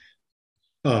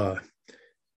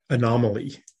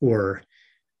anomaly, or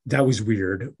that was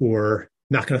weird, or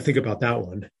not going to think about that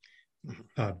one.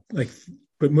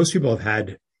 But most people have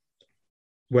had,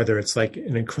 whether it's like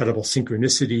an incredible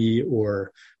synchronicity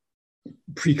or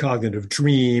precognitive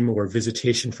dream or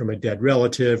visitation from a dead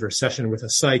relative or session with a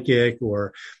psychic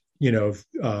or,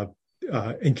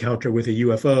 encounter with a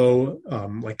UFO.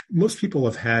 Like most people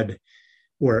have had,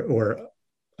 or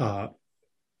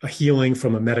a healing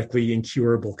from a medically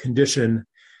incurable condition.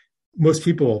 Most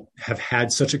people have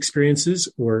had such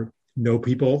experiences or know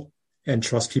people and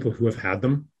trust people who have had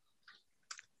them.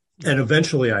 And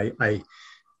eventually I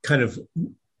kind of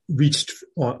reached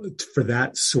for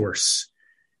that source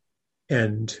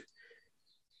and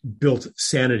built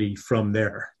sanity from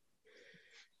there.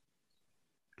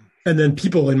 And then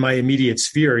people in my immediate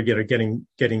sphere are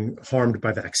getting harmed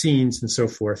by vaccines and so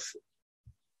forth.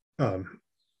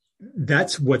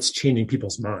 That's what's changing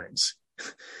people's minds.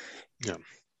 Yeah.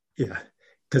 Yeah.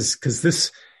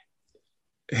 Because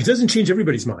it doesn't change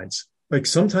everybody's minds. Like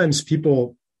sometimes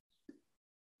people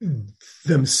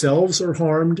themselves are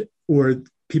harmed or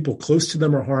people close to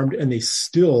them are harmed and they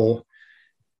still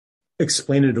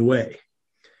explain it away.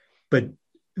 But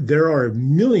there are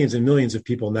millions and millions of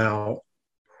people now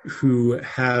who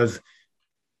have,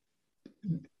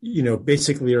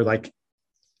 basically are like,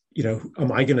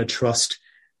 am I going to trust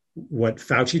what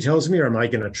Fauci tells me or am I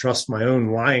going to trust my own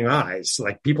lying eyes?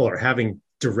 Like people are having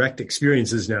direct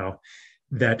experiences now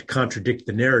that contradict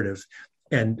the narrative.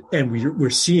 And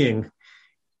we're seeing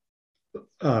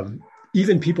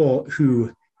even people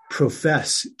who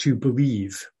profess to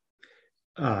believe,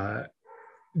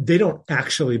 they don't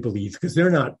actually believe because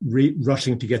they're not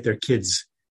rushing to get their kids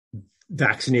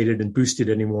vaccinated and boosted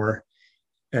anymore,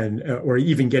 and or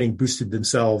even getting boosted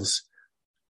themselves.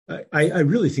 I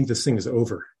really think this thing is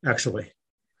over. Actually,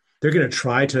 they're going to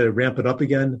try to ramp it up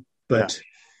again, but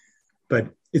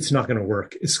it's not going to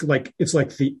work. It's like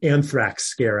the anthrax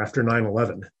scare after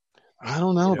 9/11. I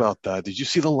don't know about that. Did you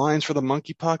see the lines for the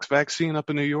monkeypox vaccine up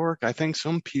in New York? I think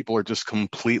some people are just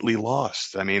completely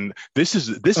lost. I mean, this is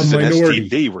an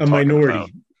STD we're talking about.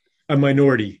 A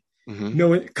minority. Mm-hmm.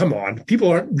 No, come on. People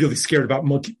aren't really scared about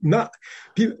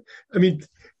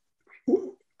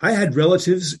I had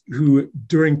relatives who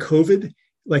during COVID,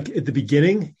 like at the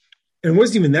beginning, and it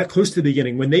wasn't even that close to the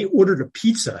beginning, when they ordered a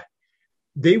pizza,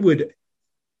 they would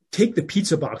take the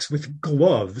pizza box with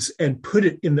gloves and put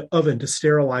it in the oven to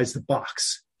sterilize the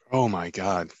box. Oh my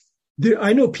God.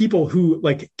 I know people who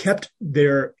like kept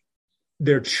their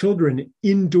children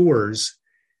indoors,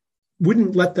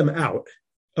 wouldn't let them out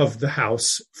of the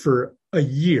house for a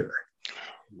year.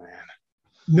 Oh, man.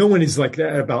 No one is like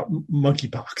that about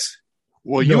monkeypox.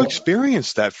 Well, you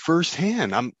experienced that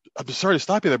firsthand. I'm sorry to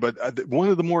stop you there, but one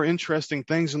of the more interesting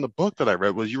things in the book that I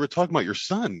read was you were talking about your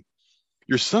son.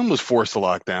 Your son was forced to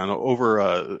lock down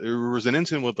over, there was an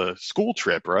incident with a school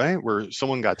trip, right? Where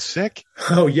someone got sick.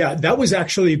 Oh yeah. That was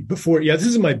actually before. Yeah. This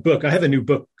is my book. I have a new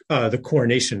book, The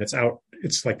Coronation. It's out.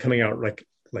 It's like coming out like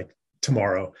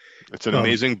tomorrow. It's an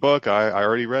amazing book. I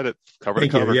already read it cover to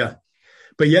cover. Yeah.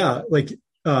 But yeah,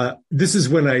 this is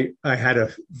when I had a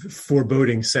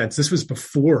foreboding sense. This was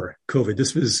before COVID.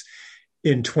 This was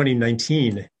in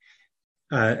 2019.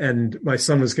 And my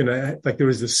son was there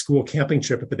was this school camping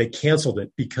trip, but they canceled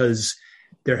it because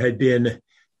there had been,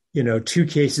 2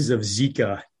 cases of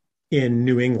Zika in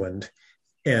New England.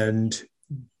 And,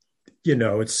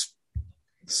 it's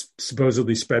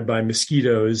supposedly spread by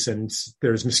mosquitoes and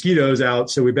there's mosquitoes out.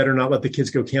 So we better not let the kids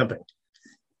go camping.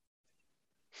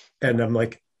 And I'm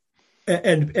like,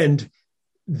 and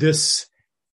this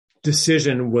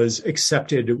decision was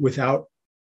accepted without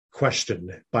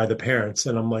question by the parents.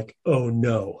 And I'm like, oh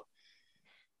no.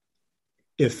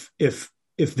 If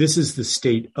this is the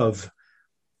state of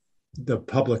the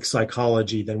public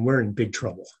psychology, then we're in big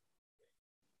trouble.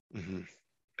 Mm-hmm.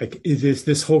 Like is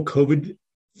this whole COVID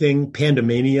thing,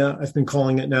 pandemania, I've been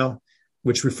calling it now,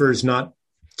 which refers not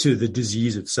to the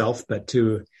disease itself, but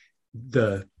to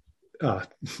the,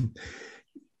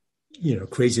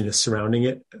 craziness surrounding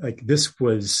it. Like this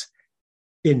was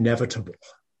inevitable.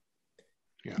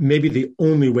 Yeah. Maybe the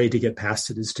only way to get past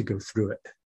it is to go through it.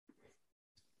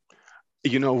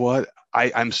 You know what?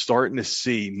 I'm starting to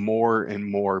see more and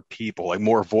more people, like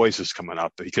more voices coming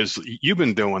up because you've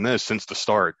been doing this since the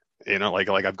start. Like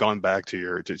I've gone back to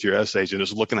your essays and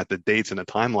just looking at the dates and the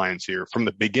timelines here from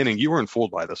the beginning. You weren't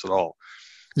fooled by this at all.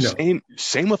 No.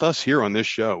 Same with us here on this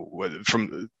show.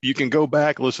 You can go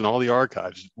back, listen to all the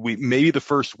archives. Maybe the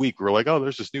first week we're like, oh,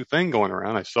 there's this new thing going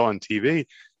around. I saw on TV.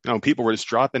 People were just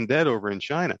dropping dead over in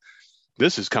China.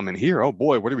 This is coming here. Oh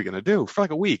boy, what are we going to do for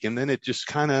like a week? And then it just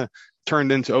kind of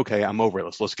turned into, okay, I'm over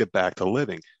it. Let's get back to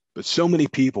living. But so many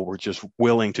people were just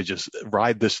willing to just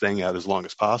ride this thing out as long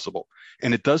as possible.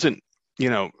 And it doesn't,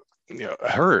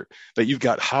 hurt that you've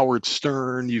got Howard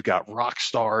Stern, you've got rock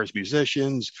stars,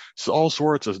 musicians, so all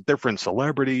sorts of different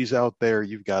celebrities out there.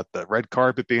 You've got the red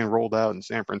carpet being rolled out in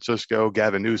San Francisco,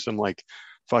 Gavin Newsom, like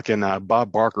fucking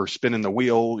Bob Barker spinning the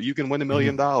wheel. You can win $1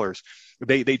 million.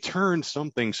 They turned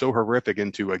something so horrific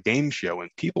into a game show, and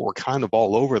people were kind of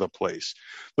all over the place,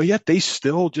 but yet they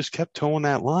still just kept towing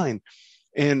that line.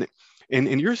 And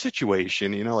in your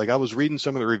situation, like I was reading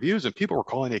some of the reviews and people were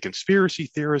calling it conspiracy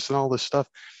theorists and all this stuff.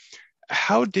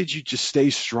 How did you just stay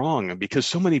strong? Because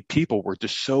so many people were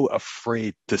just so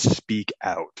afraid to speak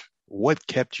out. What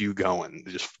kept you going,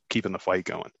 just keeping the fight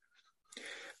going?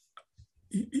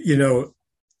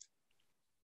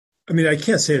 I mean, I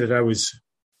can't say that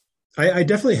I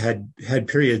definitely had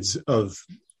periods of,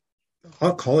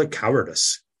 I'll call it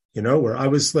cowardice, where I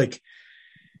was like,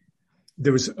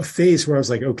 there was a phase where I was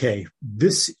like, okay,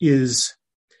 this is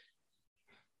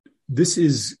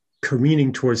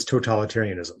careening towards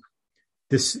totalitarianism.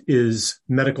 This is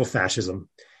medical fascism.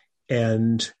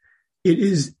 And it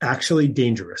is actually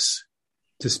dangerous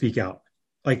to speak out.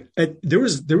 Like there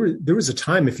was a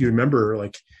time, if you remember,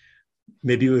 like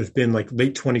maybe it would have been like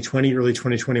late 2020, early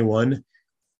 2021,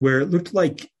 where it looked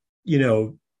like,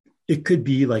 it could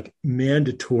be like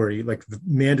mandatory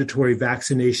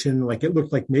vaccination. Like it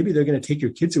looked like maybe they're going to take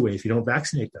your kids away if you don't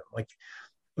vaccinate them. Like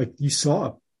you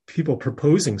saw people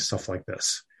proposing stuff like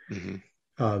this.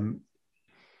 Mm-hmm.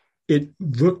 It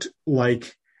looked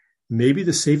like maybe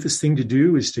the safest thing to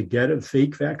do is to get a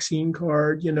fake vaccine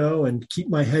card, and keep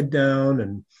my head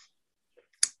down.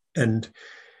 And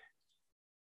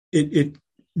it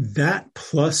that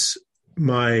plus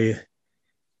my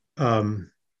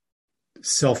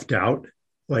self-doubt,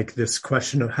 like this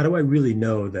question of how do I really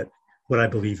know that what I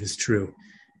believe is true,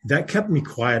 that kept me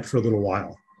quiet for a little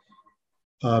while.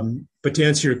 But to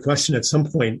answer your question, at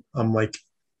some point, I'm like,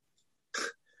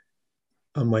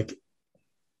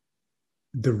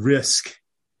 the risk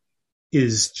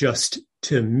is just,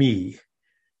 to me,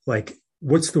 like,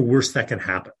 what's the worst that can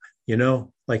happen?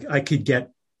 Like I could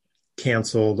get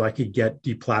canceled, I could get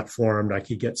deplatformed, I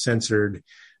could get censored,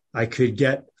 I could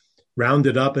get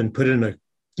rounded up and put in a,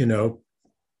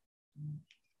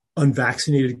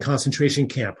 unvaccinated concentration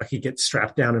camp. I could get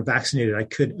strapped down and vaccinated.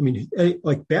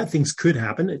 Like bad things could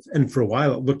happen. And for a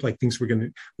while, it looked like things were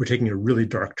taking a really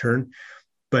dark turn.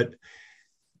 But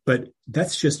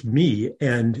that's just me.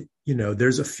 And,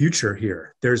 there's a future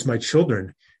here. There's my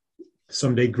children,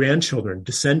 someday grandchildren,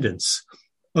 descendants,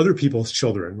 other people's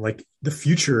children. Like the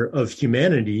future of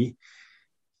humanity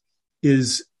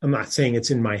is, I'm not saying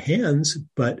it's in my hands,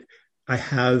 but I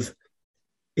have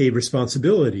a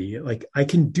responsibility. Like I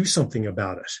can do something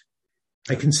about it.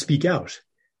 I can speak out.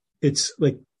 It's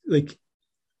like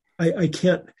I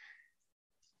can't,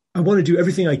 I want to do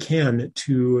everything I can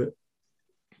to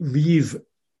leave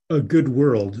a good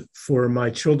world for my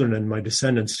children and my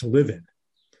descendants to live in.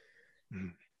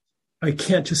 Mm. I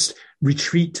can't just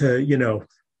retreat to,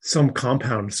 some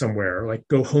compound somewhere, like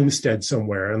go homestead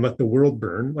somewhere and let the world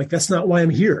burn. Like, that's not why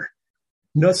I'm here.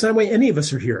 No, that's not why any of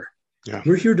us are here. Yeah.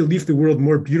 We're here to leave the world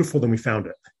more beautiful than we found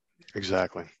it.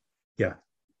 Exactly. Yeah.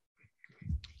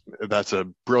 That's a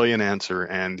brilliant answer.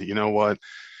 And you know what?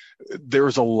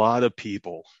 There's a lot of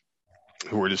people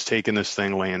who were just taking this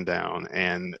thing laying down,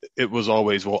 and it was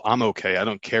always, well, I'm okay. I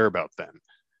don't care about them.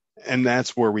 And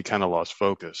that's where we kind of lost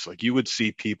focus. Like you would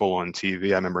see people on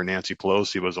TV. I remember Nancy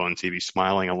Pelosi was on TV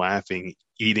smiling and laughing,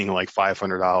 eating like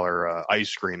 $500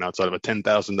 ice cream outside of a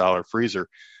 $10,000 freezer,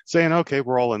 saying, okay,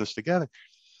 we're all in this together.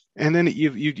 And then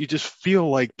you just feel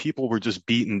like people were just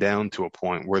beaten down to a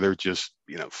point where they're just,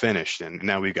 finished. And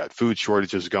now we've got food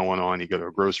shortages going on. You go to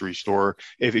a grocery store.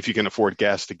 If you can afford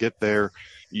gas to get there,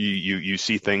 you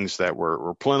see things that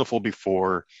were plentiful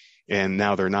before, and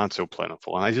now they're not so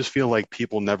plentiful. And I just feel like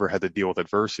people never had to deal with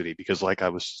adversity because, like I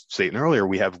was saying earlier,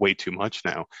 we have way too much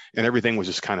now, and everything was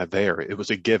just kind of there. It was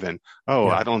a given. Oh,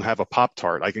 yeah. I don't have a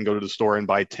Pop-Tart. I can go to the store and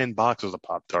buy 10 boxes of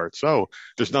Pop-Tarts. So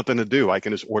there's nothing to do. I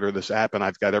can just order this app and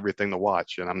I've got everything to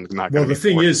watch, and I'm not going to. Well,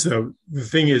 the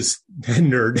thing is,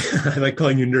 nerd, I like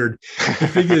calling you nerd. The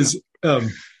thing is,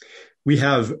 we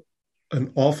have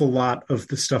an awful lot of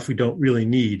the stuff we don't really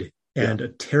need. And a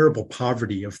terrible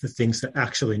poverty of the things that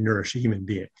actually nourish a human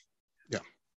being. Yeah.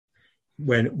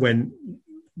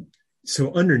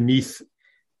 So underneath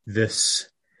this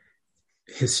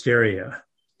hysteria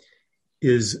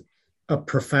is a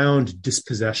profound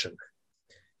dispossession.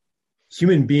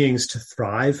 Human beings, to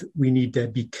thrive, we need to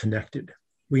be connected.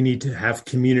 We need to have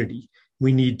community.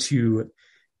 We need to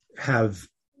have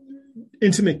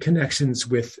intimate connections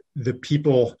with the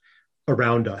people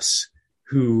around us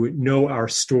who know our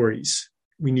stories,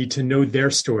 We need to know their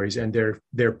stories and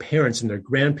their parents and their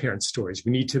grandparents' stories.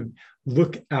 We need to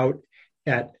look out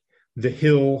at the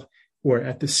hill or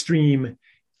at the stream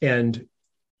and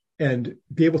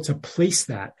be able to place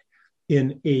that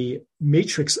in a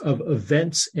matrix of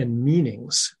events and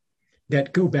meanings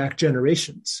that go back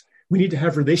generations. We need to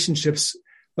have relationships.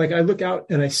 Like I look out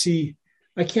and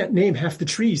I can't name half the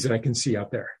trees that I can see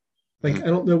out there. Like, I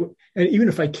don't know. And even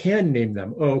if I can name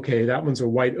them, oh, okay, that one's a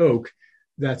white oak.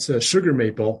 That's a sugar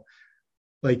maple.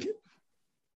 Like,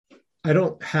 I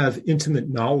don't have intimate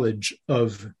knowledge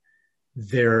of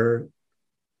their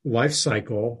life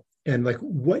cycle. And like,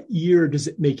 what year does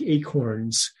it make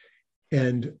acorns?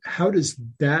 And how does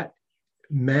that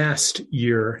mast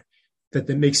year that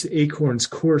makes the acorns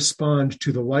correspond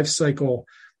to the life cycle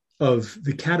of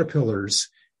the caterpillars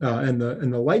and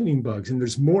the lightning bugs? And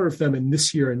there's more of them in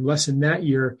this year and less in that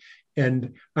year.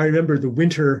 And I remember the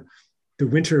winter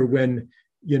when,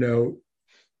 you know,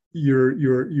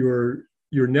 your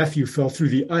nephew fell through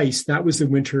the ice. That was the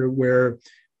winter where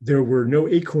there were no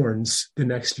acorns the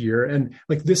next year. And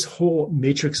like this whole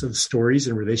matrix of stories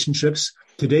and relationships,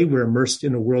 today we're immersed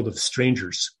in a world of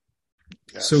strangers.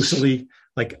 Yes. Socially.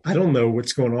 Like, I don't know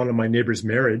what's going on in my neighbor's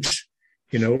marriage,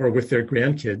 you know, or with their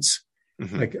grandkids.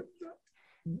 Mm-hmm. Like,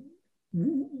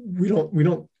 we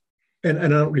don't, and I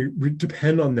don't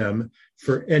depend on them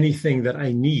for anything that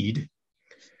I need.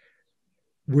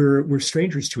 We're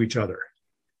strangers to each other,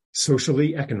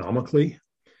 socially, economically.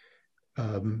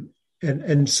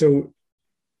 And so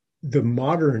the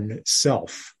modern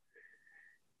self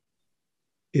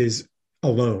is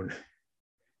alone,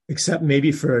 except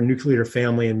maybe for a nuclear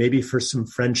family and maybe for some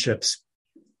friendships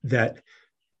that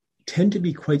tend to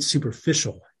be quite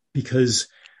superficial because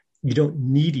you don't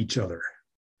need each other.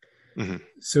 Mm-hmm.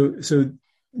 So,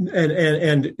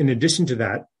 and in addition to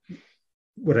that,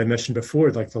 what I mentioned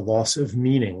before, like the loss of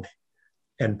meaning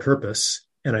and purpose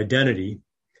and identity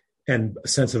and a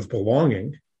sense of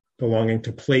belonging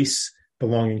to place,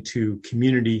 belonging to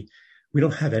community, we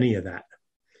don't have any of that.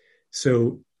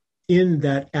 So in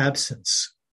that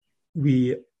absence,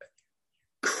 we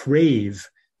crave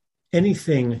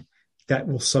anything that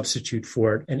will substitute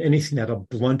for it and anything that'll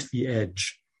blunt the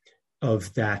edge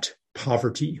of that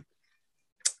poverty.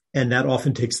 And that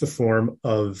often takes the form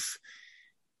of,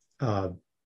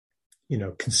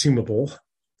 consumable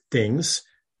things,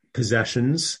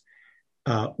 possessions,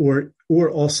 or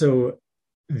also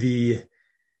the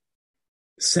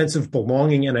sense of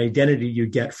belonging and identity you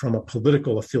get from a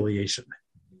political affiliation.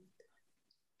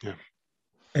 Yeah.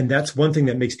 And that's one thing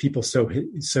that makes people so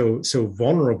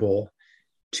vulnerable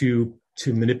to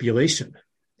manipulation.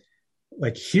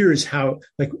 Like, here's how,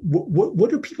 like,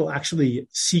 what are people actually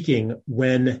seeking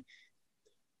when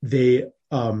they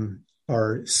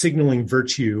are signaling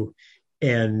virtue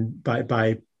and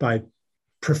by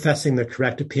professing the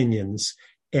correct opinions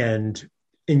and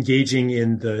engaging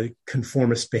in the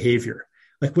conformist behavior?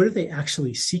 Like, what are they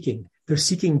actually seeking? They're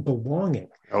seeking belonging.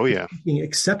 Oh, yeah. They're seeking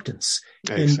acceptance.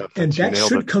 And that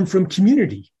should come from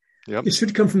community. Yep. It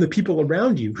should come from the people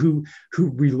around you who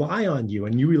rely on you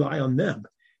and you rely on them.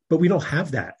 But we don't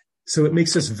have that. So it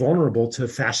makes us vulnerable to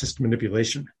fascist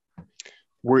manipulation.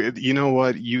 You know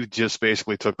what? You just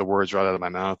basically took the words right out of my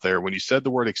mouth there. When you said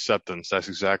the word acceptance, that's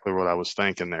exactly what I was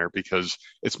thinking there, because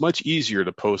it's much easier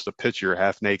to post a picture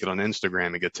half naked on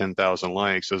Instagram and get 10,000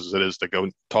 likes as it is to go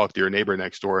talk to your neighbor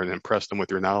next door and impress them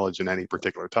with your knowledge in any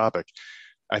particular topic.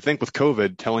 I think with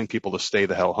COVID, telling people to stay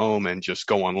the hell home and just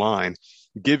go online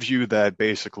gives you that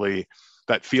basically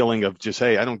that feeling of just,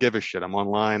 hey, I don't give a shit. I'm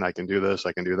online. I can do this.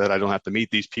 I can do that. I don't have to meet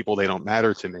these people. They don't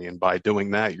matter to me. And by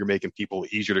doing that, you're making people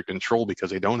easier to control because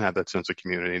they don't have that sense of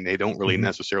community and they don't really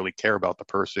necessarily care about the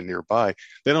person nearby.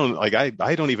 They don't like,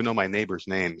 I don't even know my neighbors'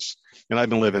 names. And I've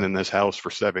been living in this house for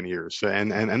 7 years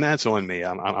and that's on me.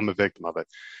 I'm a victim of it.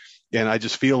 And I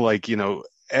just feel like,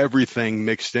 everything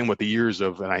mixed in with the years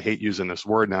of, and I hate using this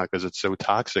word now because it's so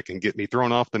toxic and get me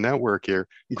thrown off the network here,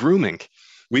 grooming.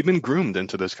 We've been groomed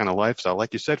into this kind of lifestyle,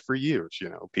 like you said, for years.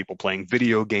 People playing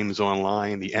video games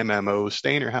online, the MMOs,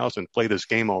 stay in your house and play this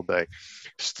game all day.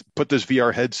 Put this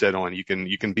VR headset on. You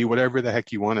can be whatever the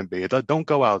heck you want to be. Don't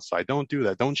go outside. Don't do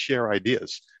that. Don't share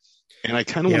ideas. And I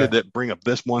kind of wanted to bring up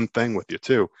this one thing with you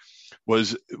too,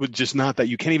 was just not that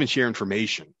you can't even share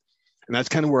information. And that's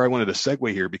kind of where I wanted to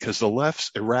segue here, because the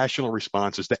left's irrational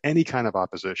responses to any kind of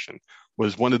opposition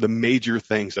was one of the major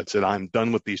things that said, I'm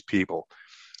done with these people.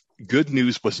 Good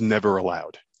news was never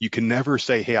allowed. You can never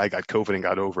say, hey, I got COVID and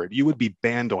got over it. You would be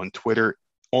banned on Twitter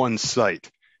on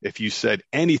site if you said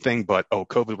anything but, oh,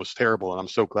 COVID was terrible and I'm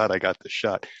so glad I got this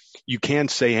shot. You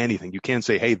can't say anything. You can't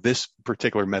say, hey, this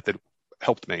particular method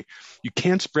helped me. You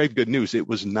can't spread good news. It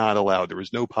was not allowed. There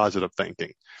was no positive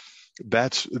thinking.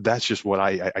 That's just what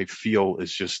I feel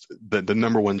is just the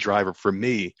number one driver for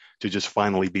me to just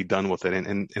finally be done with it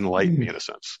and enlighten me in a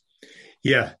sense.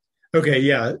 Yeah. Okay.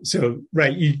 Yeah. So,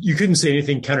 right. You couldn't say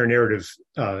anything counter narrative.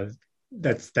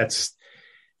 That's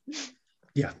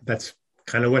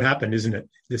kind of what happened, isn't it?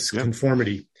 This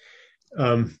conformity.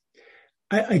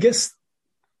 I guess,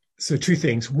 so two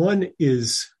things. One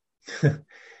is,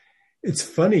 it's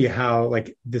funny how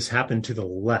like this happened to the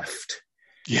left.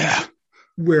 Yeah.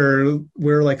 Where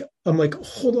like, I'm like,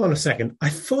 hold on a second. I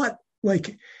thought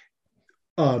like,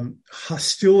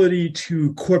 hostility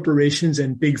to corporations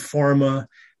and big pharma,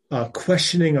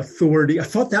 questioning authority. I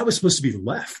thought that was supposed to be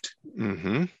left.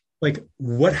 Mm-hmm. Like,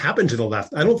 what happened to the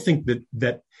left? I don't think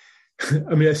that.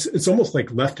 I mean, it's almost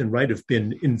like left and right have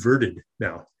been inverted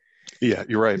now. Yeah,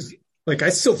 you're right. Like, I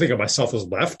still think of myself as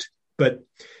left, but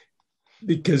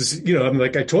because I'm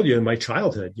like I told you in my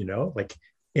childhood, like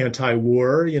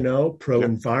anti-war,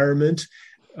 pro-environment,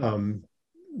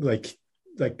 like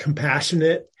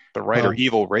compassionate. The right or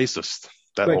evil racist,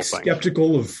 that like whole thing.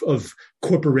 Skeptical of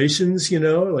corporations,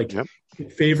 like in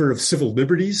favor of civil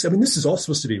liberties. I mean, this is all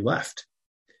supposed to be left.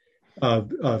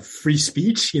 Free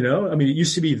speech, I mean, it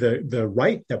used to be the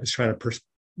right that was trying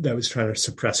to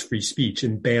suppress free speech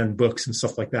and ban books and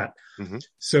stuff like that. Mm-hmm.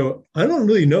 So I don't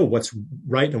really know what's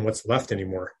right and what's left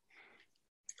anymore.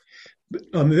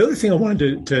 But, the other thing I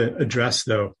wanted to address,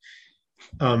 though,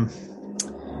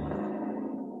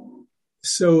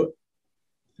 so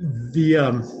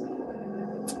this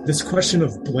question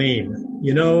of blame,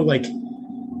 like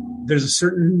there's a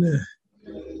certain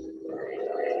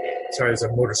sorry, there's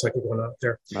a motorcycle going out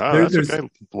there. No, that's okay.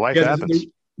 Life happens.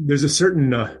 There's a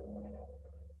certain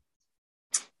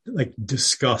like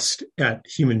disgust at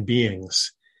human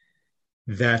beings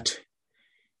that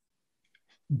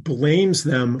blames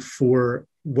them for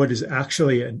what is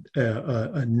actually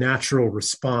a natural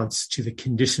response to the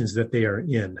conditions that they are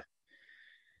in.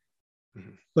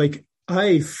 Mm-hmm. Like,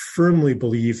 I firmly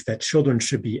believe that children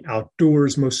should be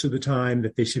outdoors most of the time,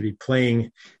 that they should be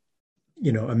playing,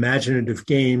 imaginative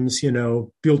games,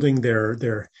 building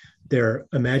their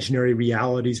imaginary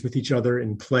realities with each other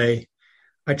in play.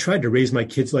 I tried to raise my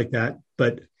kids like that,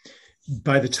 but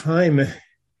by the time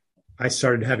I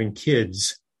started having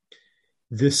kids,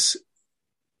 this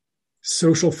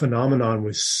social phenomenon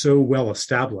was so well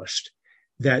established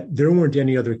that there weren't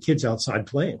any other kids outside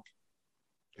playing.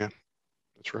 Yeah,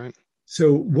 that's right.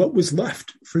 So what was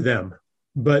left for them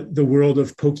but the world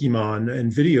of Pokemon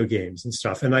and video games and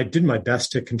stuff? And I did my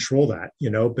best to control that,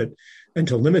 and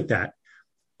to limit that.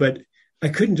 But I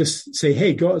couldn't just say,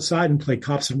 hey, go outside and play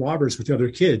cops and robbers with the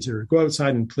other kids, or go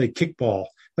outside and play kickball.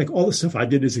 Like, all the stuff I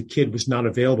did as a kid was not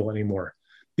available anymore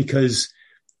because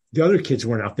the other kids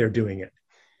weren't out there doing it.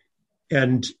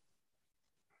 And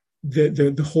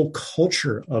the whole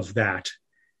culture of that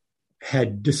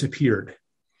had disappeared.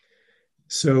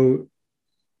 So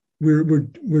we're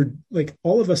like,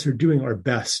 all of us are doing our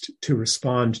best to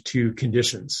respond to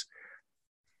conditions.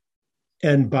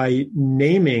 And by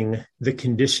naming the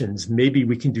conditions, maybe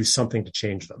we can do something to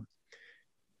change them.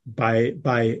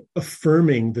 By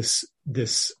affirming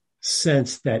this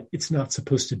sense that it's not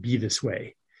supposed to be this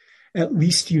way, at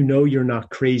least you're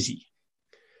not crazy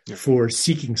for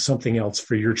seeking something else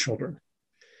for your children.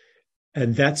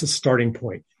 And that's a starting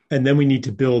point. And then we need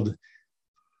to build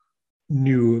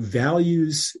new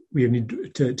values. We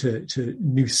need to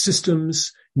new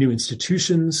systems, new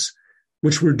institutions,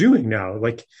 which we're doing now.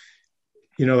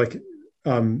 Here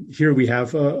we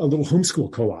have a little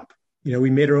homeschool co-op. We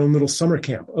made our own little summer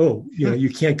camp. You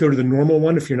can't go to the normal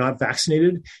one if you're not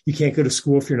vaccinated. You can't go to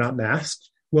school if you're not masked.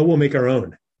 Well, we'll make our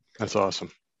own. That's awesome.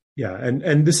 Yeah.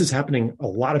 And this is happening. A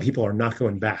lot of people are not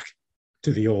going back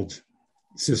to the old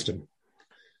system.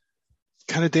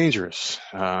 Kind of dangerous.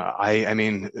 I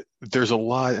mean, there's a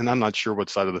lot, and I'm not sure what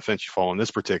side of the fence you fall on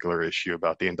this particular issue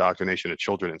about the indoctrination of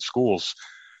children in schools,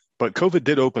 but COVID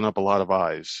did open up a lot of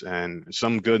eyes, and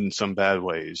some good and some bad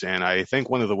ways. And I think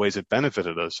one of the ways it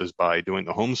benefited us is by doing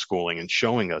the homeschooling and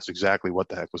showing us exactly what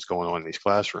the heck was going on in these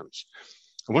classrooms.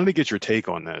 I wanted to get your take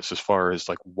on this as far as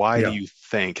why do you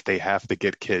think they have to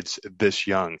get kids this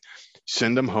young?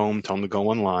 Send them home, tell them to go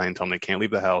online, tell them they can't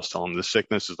leave the house, tell them the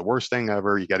sickness is the worst thing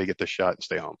ever. You got to get the shot and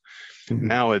stay home. Mm-hmm.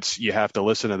 Now you have to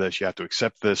listen to this. You have to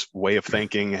accept this way of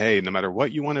thinking. Hey, no matter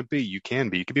what you want to be, you can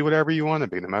be. You can be whatever you want to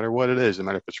be, no matter what it is, no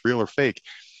matter if it's real or fake.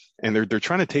 and they're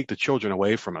trying to take the children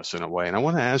away from us in a way. And I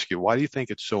want to ask you, why do you think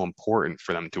it's so important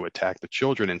for them to attack the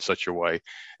children in such a way?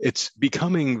 It's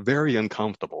becoming very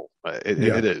uncomfortable.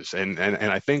 It is, and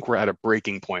I think we're at a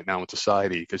breaking point now in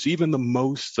society, because even the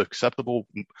most acceptable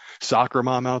soccer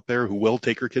mom out there who will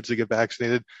take her kids to get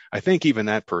vaccinated, I think even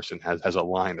that person has a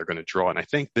line they're going to draw, and I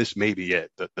think this may be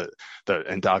it, the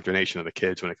indoctrination of the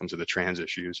kids when it comes to the trans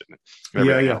issues and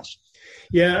everything else.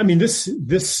 Yeah, I mean, this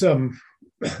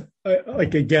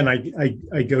like, again,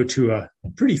 I go to a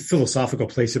pretty philosophical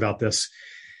place about this.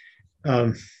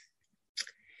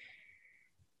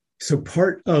 So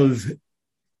part of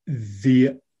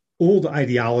the old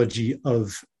ideology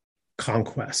of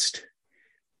conquest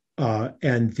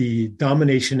and the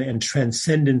domination and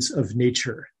transcendence of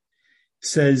nature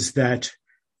says that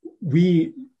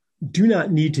we do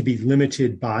not need to be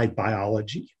limited by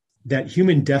biology, that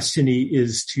human destiny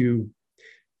is to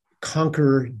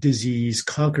conquer disease,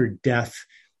 conquer death,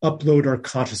 upload our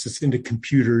consciousness into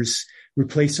computers,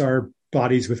 replace our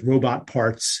bodies with robot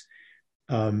parts,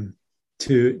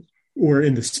 or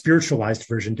in the spiritualized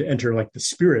version, to enter like the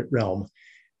spirit realm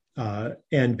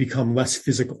and become less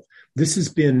physical. This has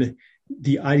been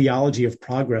the ideology of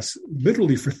progress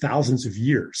literally for thousands of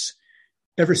years,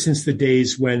 ever since the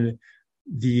days when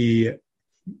the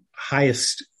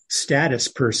highest status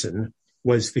person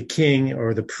was the king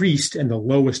or the priest, and the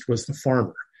lowest was the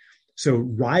farmer. So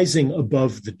rising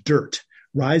above the dirt,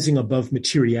 rising above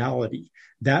materiality,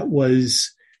 that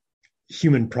was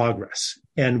human progress.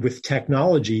 And with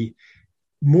technology,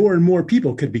 more and more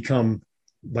people could become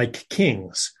like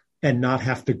kings and not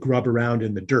have to grub around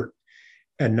in the dirt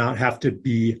and not have to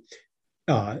be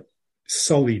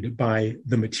sullied by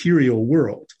the material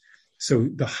world. So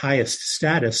the highest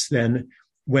status then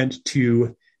went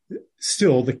to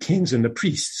still the kings and the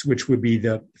priests, which would be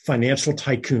the financial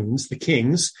tycoons, the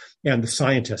kings, and the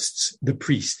scientists, the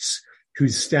priests,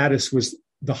 whose status was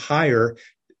the higher,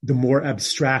 the more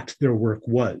abstract their work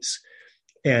was.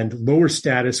 And lower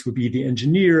status would be the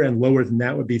engineer, and lower than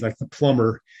that would be like the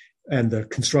plumber and the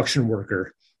construction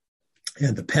worker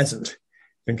and the peasant.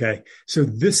 Okay. So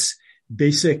this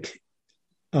basic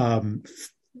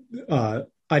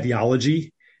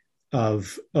ideology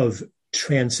of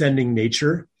transcending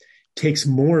nature takes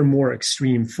more and more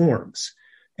extreme forms.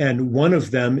 And one of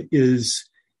them is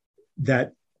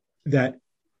that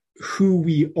who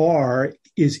we are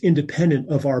is independent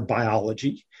of our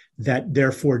biology, that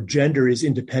therefore gender is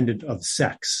independent of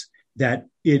sex, that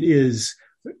it is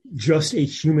just a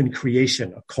human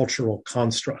creation, a cultural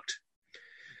construct.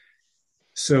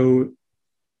 So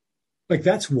like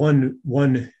that's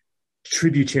one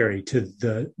tributary to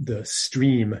the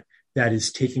stream that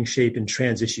is taking shape in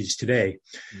trans issues today.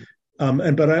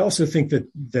 But I also think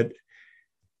that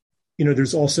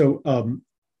there's also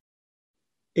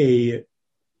a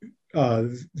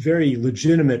very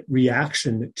legitimate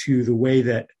reaction to the way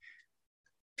that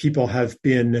people have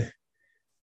been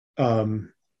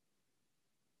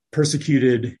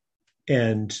persecuted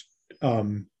and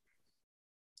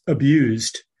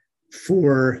abused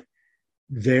for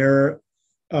their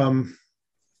for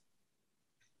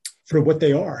what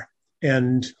they are,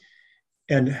 and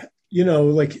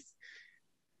like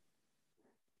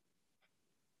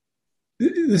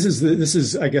this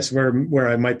is I guess where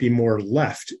I might be more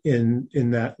left in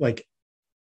that, like,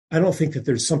 I don't think that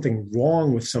there's something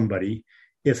wrong with somebody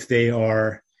if they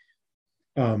are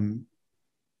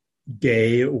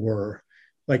gay, or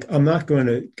like, I'm not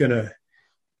going to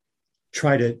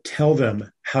try to tell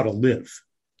them how to live.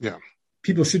 Yeah.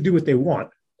 People should do what they want.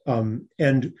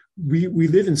 And we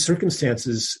live in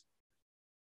circumstances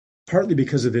partly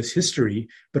because of this history,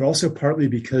 but also partly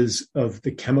because of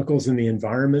the chemicals in the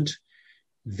environment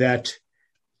that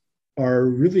are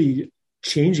really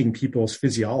changing people's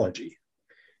physiology.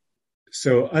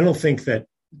 So I don't think that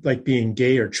like being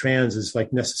gay or trans is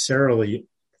like necessarily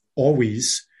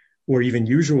always or even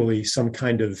usually some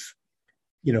kind of,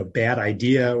 bad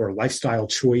idea or lifestyle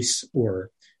choice or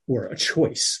a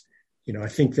choice. I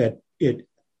think that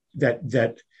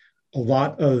that a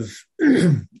lot of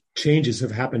changes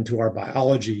have happened to our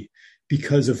biology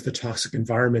because of the toxic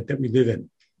environment that we live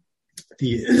in,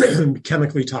 the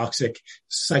chemically toxic,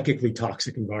 psychically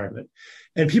toxic environment,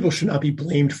 and people should not be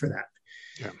blamed for that.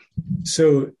 Yeah.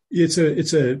 So it's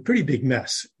a pretty big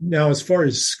mess. Now, as far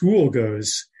as school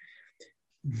goes,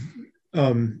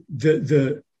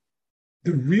 the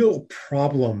real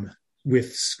problem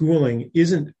with schooling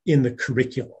isn't in the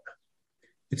curriculum.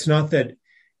 It's not that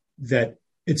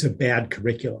it's a bad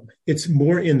curriculum. It's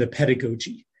more in the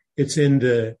pedagogy. It's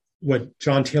in what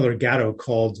John Taylor Gatto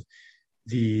called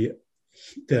the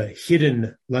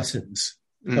hidden lessons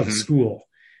of school,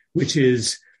 which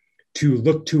is to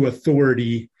look to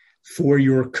authority for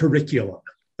your curriculum.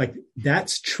 Like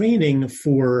that's training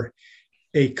for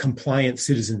a compliant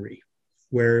citizenry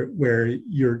where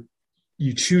you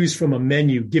choose from a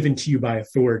menu given to you by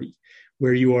authority,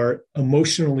 where you are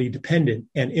emotionally dependent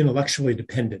and intellectually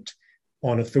dependent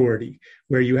on authority,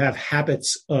 where you have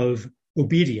habits of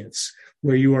obedience,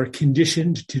 where you are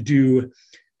conditioned to do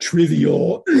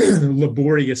trivial,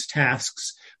 laborious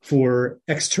tasks for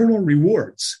external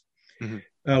rewards,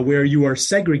 where you are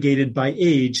segregated by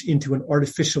age into an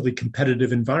artificially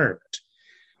competitive environment,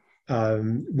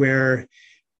 where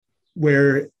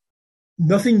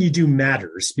nothing you do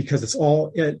matters because it's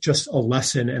all just a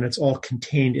lesson and it's all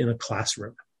contained in a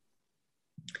classroom.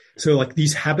 So like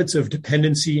these habits of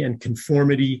dependency and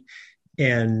conformity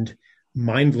and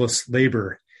mindless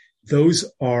labor, those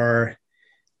are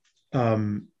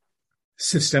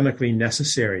systemically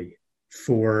necessary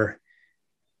for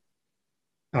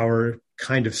our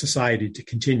kind of society to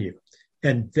continue.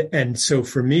 And so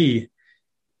for me,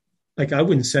 like I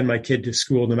wouldn't send my kid to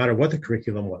school no matter what the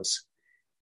curriculum was.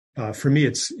 For me,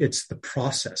 it's the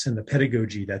process and the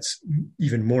pedagogy that's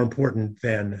even more important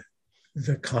than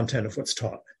the content of what's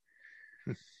taught.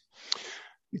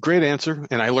 Great answer.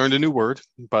 And I learned a new word,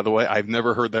 by the way. I've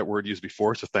never heard that word used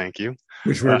before, so thank you.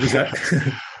 Which word was that?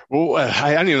 Well,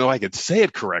 I don't even know if I could say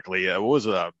it correctly. What was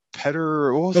a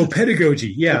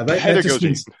pedagogogy. Yeah,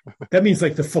 pedagogy. That means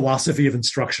like the philosophy of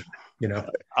instruction, you know.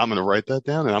 I'm going to write that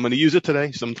down and I'm going to use it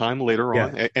today sometime later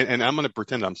on. And I'm going to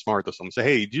pretend I'm smart to someone. Say,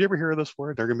 hey, did you ever hear of this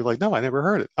word? They're going to be like, no, I never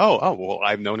heard it. Oh, well,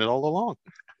 I've known it all along.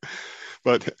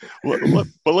 But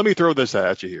let me throw this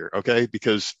at you here, okay?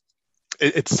 Because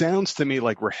it sounds to me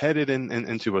like we're headed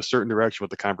into a certain direction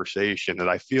with the conversation that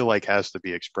I feel like has to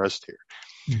be expressed here.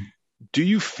 Mm-hmm. Do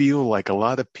you feel like a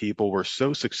lot of people were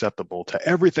so susceptible to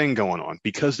everything going on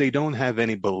because they don't have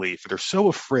any belief? They're so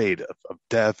afraid of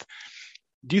death.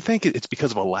 Do you think it's because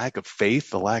of a lack of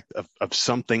faith, a lack of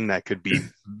something that could be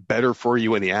better for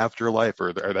you in the afterlife,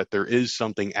 or that there is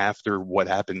something after what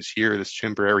happens here, this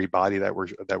temporary body that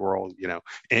we're all,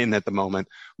 in at the moment?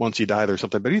 Once you die, there's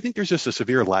something. But do you think there's just a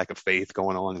severe lack of faith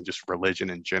going on in just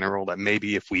religion in general, that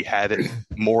maybe if we had it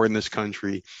more in this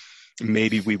country,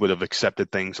 maybe we would have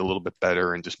accepted things a little bit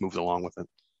better and just moved along with it?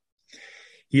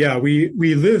 Yeah, we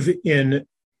live in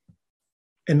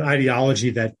an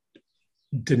ideology that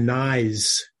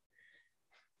denies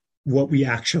what we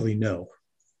actually know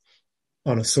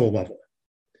on a soul level.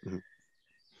 Mm-hmm.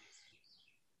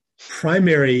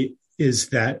 Primary is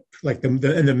that, like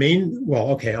the main, well,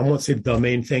 okay, I won't say the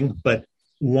main thing, but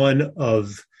one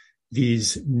of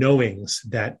these knowings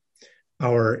that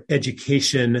our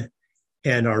education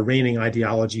and our reigning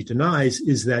ideology denies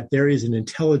is that there is an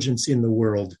intelligence in the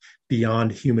world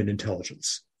beyond human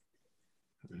intelligence.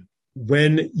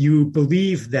 When you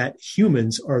believe that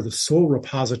humans are the sole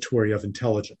repository of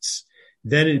intelligence,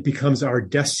 then it becomes our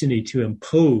destiny to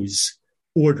impose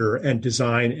order and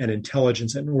design and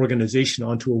intelligence and organization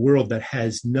onto a world that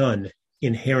has none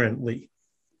inherently.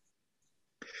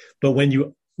 But when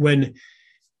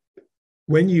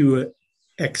you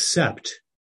accept,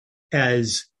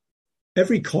 as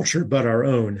every culture but our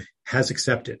own has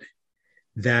accepted,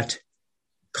 that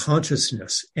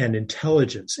consciousness and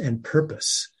intelligence and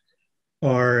purpose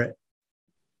are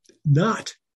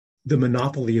not the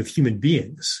monopoly of human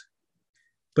beings,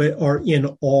 but are in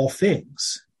all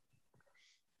things,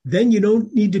 then you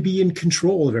don't need to be in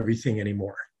control of everything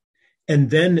anymore. And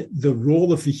then the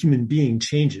role of the human being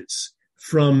changes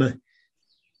from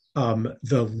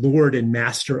the Lord and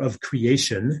Master of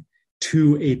creation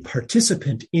to a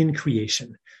participant in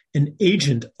creation, an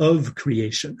agent of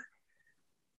creation.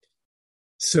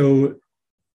 So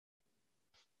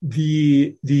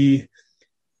the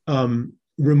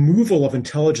removal of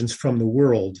intelligence from the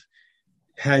world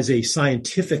has a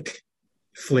scientific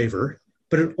flavor,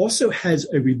 but it also has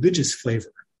a religious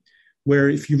flavor, where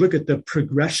if you look at the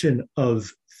progression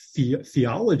of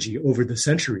theology over the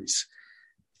centuries,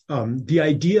 the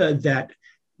idea that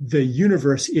the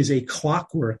universe is a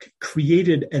clockwork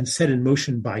created and set in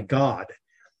motion by God,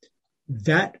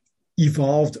 that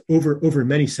evolved over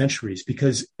many centuries,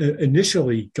 because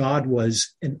initially God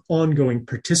was an ongoing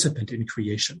participant in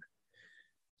creation.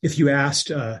 If you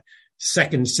asked a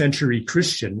second century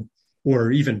Christian,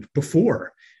 or even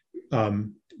before,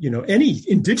 any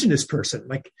indigenous person,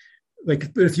 like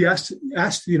if you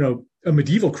asked a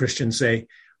medieval Christian, say,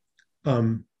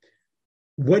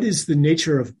 what is the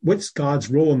nature of, what's God's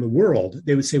role in the world?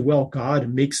 They would say, well,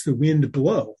 God makes the wind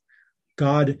blow.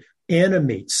 God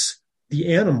animates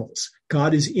the animals.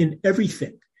 God is in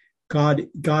everything. God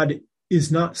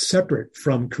is not separate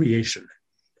from creation,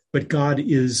 but God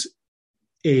is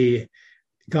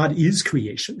God is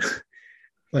creation.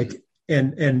 Like,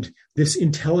 and this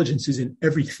intelligence is in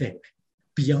everything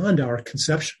beyond our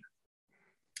conception.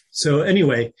 So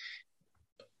anyway,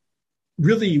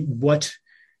 really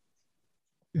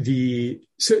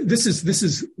so this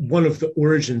is one of the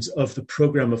origins of the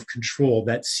program of control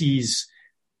that sees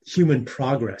human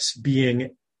progress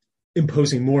being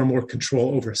imposing more and more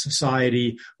control over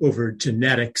society, over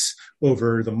genetics,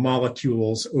 over the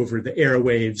molecules, over the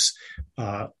airwaves,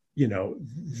 and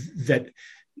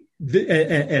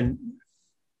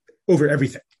over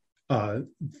everything.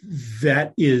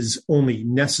 That is only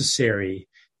necessary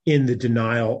in the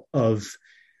denial of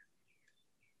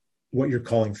what you're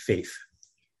calling faith.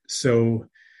 So,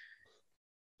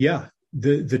 yeah,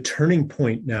 the turning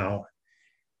point now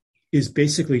is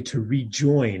basically to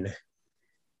rejoin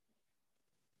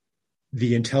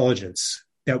the intelligence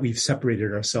that we've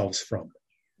separated ourselves from.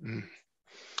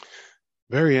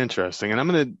 Very interesting. And I'm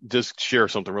going to just share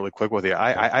something really quick with you.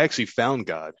 I actually found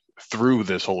God through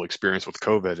this whole experience with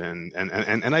COVID,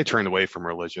 and I turned away from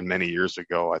religion many years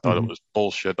ago. I thought it was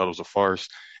bullshit, thought it was a farce.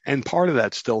 And part of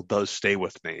that still does stay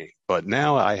with me. But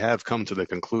now I have come to the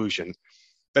conclusion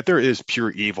that there is pure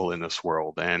evil in this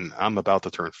world. And I'm about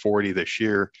to turn 40 this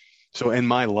year. So in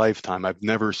my lifetime, I've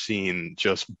never seen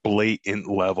just blatant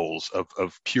levels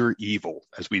of pure evil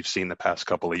as we've seen the past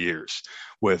couple of years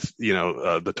with,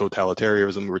 the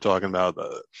totalitarianism we were talking about,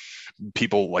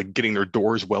 people like getting their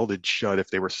doors welded shut if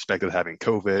they were suspected of having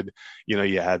COVID.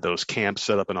 You had those camps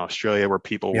set up in Australia where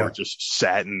people were just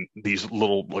sat in these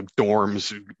little like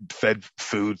dorms, fed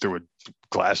food through a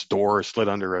glass door slid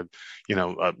under a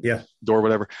door,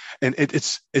 whatever. And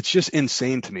it's just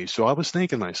insane to me. So I was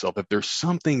thinking to myself, if there's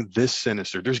something this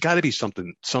sinister, there's got to be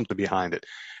something behind it.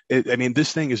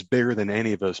 This thing is bigger than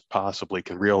any of us possibly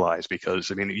can realize, because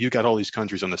you got all these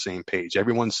countries on the same page.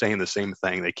 Everyone's saying the same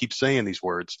thing. They keep saying these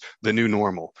words, the new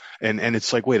normal. And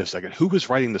it's like, wait a second, who was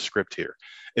writing the script here?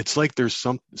 It's like there's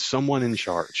someone in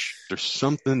charge. There's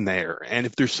something there. And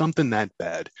if there's something that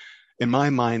bad, in my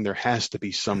mind, there has to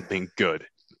be something good.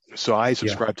 So I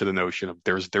subscribe to the notion of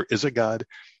there is a God.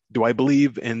 Do I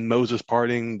believe in Moses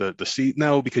parting the sea?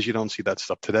 No, because you don't see that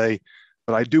stuff today.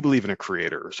 But I do believe in a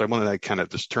creator. So I wanted to kind of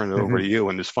just turn it over to you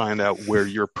and just find out where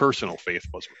your personal faith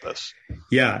was with this.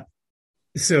 Yeah.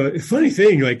 So funny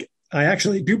thing, like I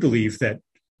actually do believe that,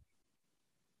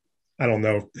 I don't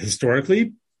know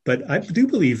historically, but I do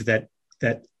believe that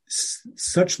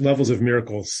such levels of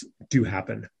miracles do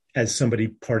happen as somebody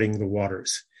parting the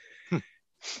waters.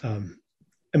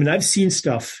 I've seen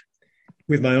stuff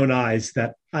with my own eyes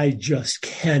that I just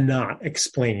cannot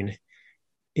explain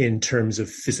in terms of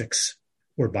physics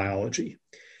or biology.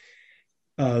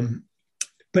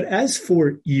 But as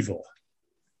for evil,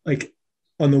 like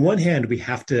on the one hand, we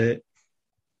have to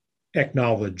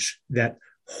acknowledge that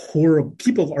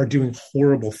people are doing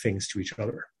horrible things to each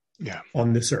other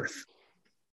on this earth.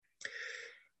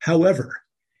 However,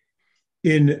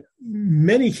 in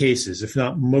many cases, if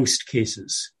not most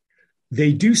cases,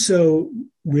 they do so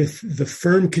with the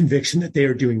firm conviction that they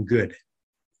are doing good.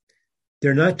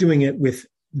 They're not doing it with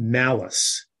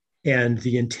malice and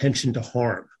the intention to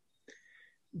harm.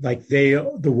 Like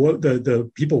the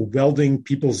people welding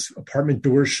people's apartment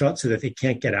doors shut so that they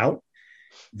can't get out,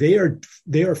 they are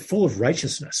full of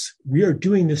righteousness. We are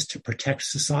doing this to protect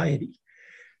society.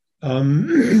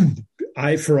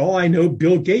 For all I know,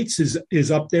 Bill Gates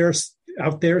is out there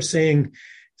saying,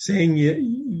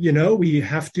 we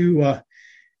have to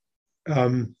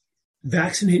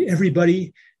vaccinate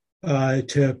everybody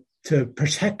to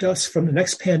protect us from the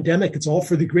next pandemic. It's all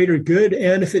for the greater good.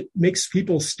 And if it makes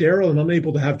people sterile and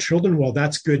unable to have children, well,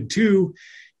 that's good too,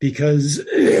 because,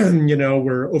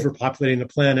 we're overpopulating the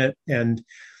planet and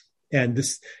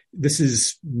this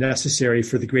is necessary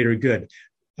for the greater good.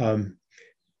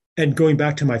 And going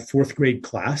back to my fourth grade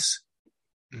class,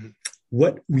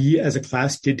 what we as a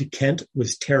class did to Kent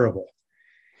was terrible.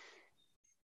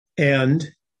 And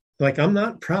I'm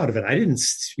not proud of it. I didn't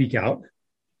speak out.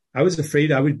 I was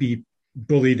afraid I would be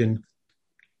bullied and,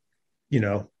 you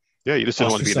just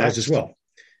didn't want to be next as well.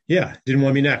 Yeah. Didn't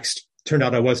want to be next. Turned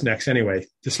out I was next anyway,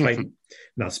 despite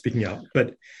not speaking out.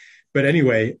 But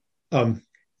anyway,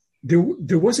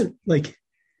 there wasn't like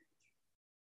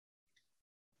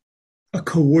a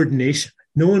coordination.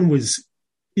 No one was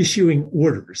issuing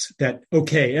orders that,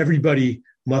 okay, everybody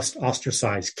must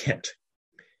ostracize Kent.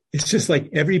 It's just like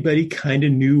everybody kind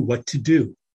of knew what to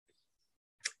do.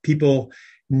 People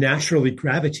naturally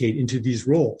gravitate into these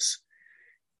roles.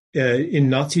 In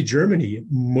Nazi Germany,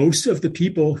 most of the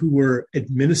people who were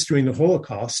administering the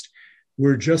Holocaust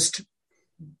were just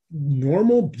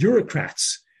normal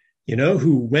bureaucrats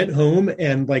who went home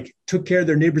and like took care of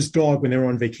their neighbor's dog when they were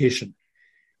on vacation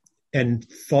and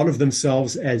thought of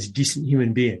themselves as decent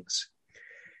human beings.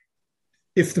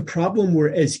 If the problem were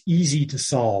as easy to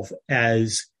solve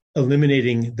as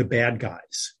eliminating the bad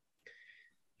guys,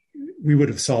 we would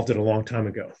have solved it a long time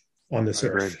ago on this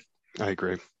earth. I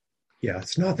agree. Yeah,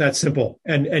 it's not that simple.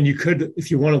 And you could,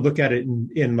 if you want to look at it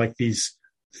in like these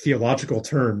theological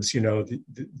terms,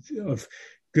 of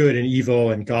good and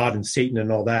evil and God and Satan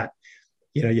and all that,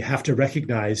 you have to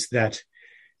recognize that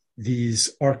these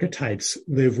archetypes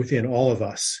live within all of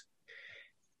us,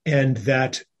 and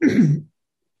that in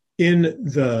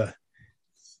the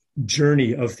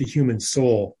journey of the human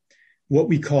soul, what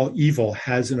we call evil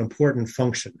has an important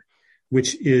function,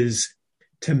 which is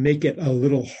to make it a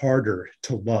little harder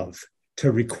to love,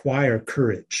 to require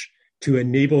courage, to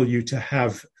enable you to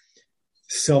have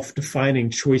self-defining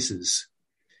choices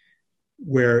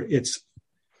where it's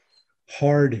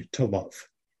hard to love.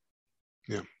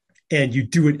 Yeah. And you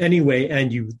do it anyway,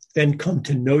 and you then come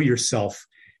to know yourself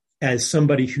as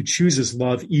somebody who chooses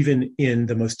love even in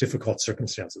the most difficult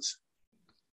circumstances.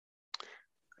 I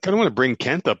kind of want to bring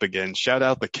Kent up again. Shout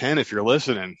out to Ken if you're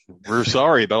listening. We're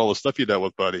sorry about all the stuff you dealt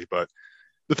with, buddy. But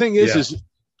the thing is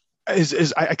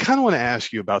I kind of want to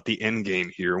ask you about the end game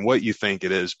here and what you think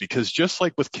it is, because just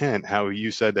like with Kent, how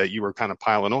you said that you were kind of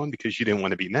piling on because you didn't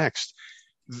want to be next.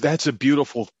 That's a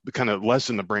beautiful kind of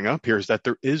lesson to bring up here, is that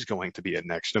there is going to be a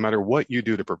next, no matter what you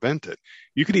do to prevent it.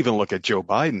 You could even look at Joe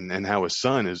Biden and how his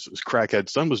son, his crackhead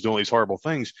son, was doing these horrible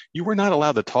things. You were not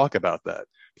allowed to talk about that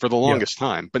for the longest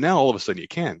time, but now all of a sudden you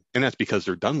can, and that's because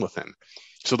they're done with him.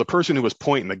 So the person who was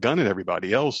pointing the gun at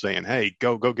everybody else saying, hey,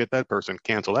 go get that person,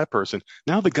 cancel that person.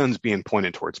 Now the gun's being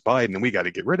pointed towards Biden, and we got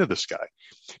to get rid of this guy.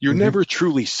 You're never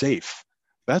truly safe.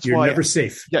 That's You're why never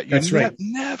safe. Yeah, that's right.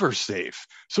 Never safe.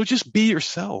 So just be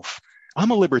yourself. I'm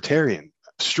a libertarian,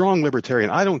 strong libertarian.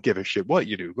 I don't give a shit what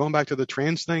you do. Going back to the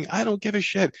trans thing, I don't give a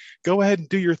shit. Go ahead and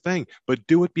do your thing, but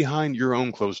do it behind your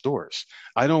own closed doors.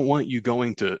 I don't want you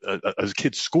going to a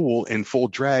kid's school in full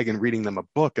drag and reading them a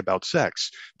book about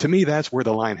sex. To me, that's where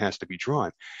the line has to be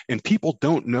drawn. And people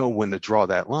don't know when to draw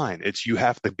that line. It's you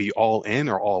have to be all in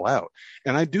or all out.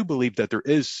 And I do believe that there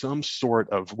is some sort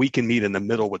of, we can meet in the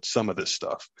middle with some of this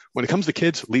stuff. When it comes to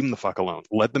kids, leave them the fuck alone.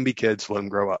 Let them be kids. Let them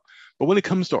grow up. But when it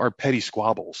comes to our petty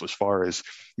squabbles, as far as,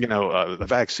 the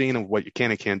vaccine and what you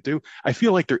can and can't do, I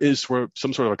feel like there is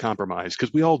some sort of a compromise,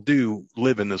 because we all do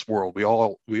live in this world. We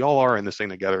all are in this thing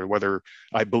together, whether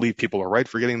I believe people are right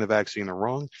for getting the vaccine or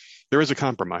wrong. There is a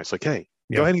compromise. Like, hey,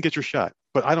 go ahead and get your shot,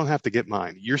 but I don't have to get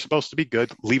mine. You're supposed to be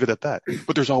good. Leave it at that.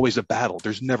 But there's always a battle.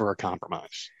 There's never a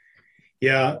compromise.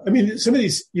 Yeah. I mean, some of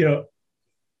these, a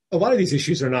lot of these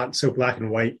issues are not so black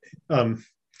and white.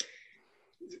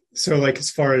 So like, as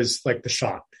far as like the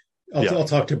shot, I'll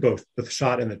talk to both the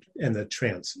shot and the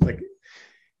trans. Like,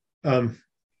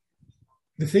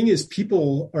 the thing is,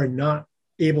 people are not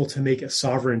able to make a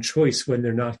sovereign choice when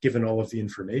they're not given all of the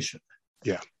information.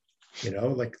 Yeah.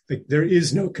 Like there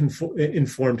is no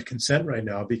informed consent right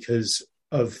now because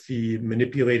of the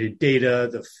manipulated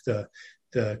data,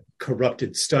 the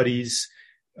corrupted studies,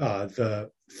 the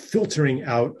filtering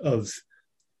out of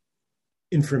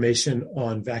information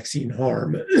on vaccine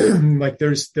harm. Like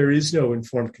there is no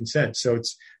informed consent. So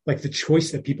it's like the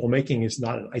choice that people are making is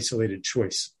not an isolated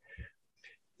choice.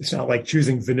 It's not like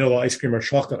choosing vanilla ice cream or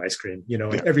chocolate ice cream.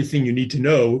 Everything you need to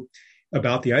know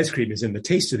about the ice cream is in the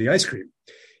taste of the ice cream.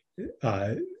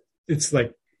 It's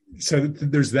like, so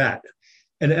there's that.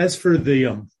 And as for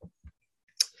so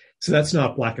that's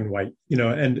not black and white,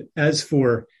 and as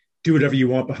for do whatever you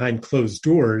want behind closed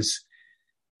doors,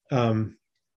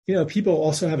 people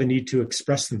also have a need to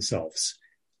express themselves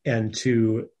and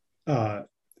to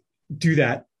do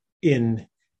that in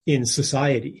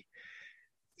society.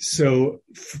 So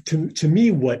to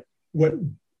me, what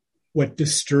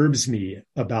disturbs me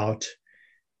about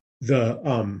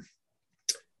the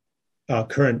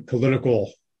current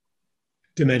political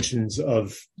dimensions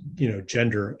of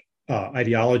gender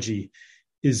ideology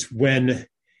is when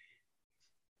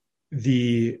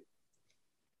these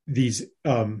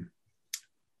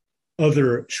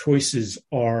other choices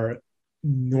are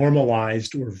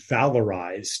normalized or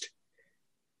valorized,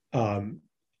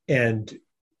 and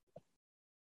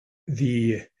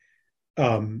the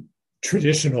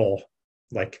traditional,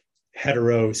 like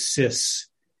hetero cis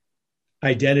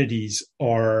identities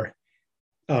are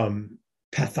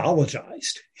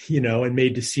pathologized, and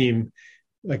made to seem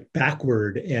like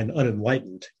backward and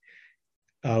unenlightened.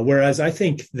 Whereas I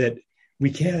think that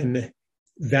we can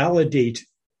validate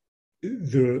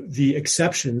the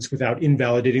exceptions without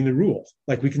invalidating the rule.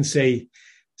 Like we can say,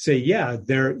 yeah,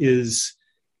 there is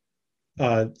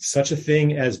such a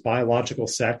thing as biological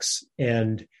sex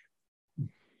and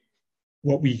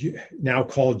what we now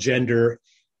call gender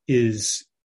is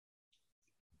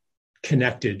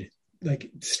connected, like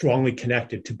strongly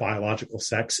connected to biological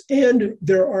sex. And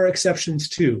there are exceptions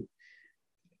too,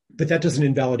 but that doesn't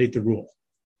invalidate the rule.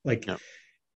 Like, no.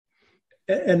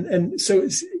 And so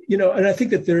it's, and I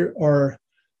think that there are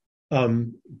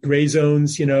gray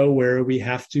zones, where we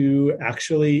have to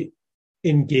actually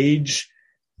engage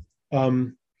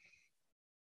in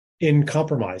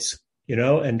compromise,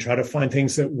 and try to find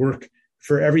things that work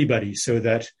for everybody, so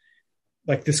that,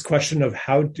 like, this question of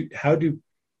how do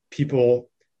people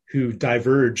who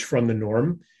diverge from the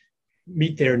norm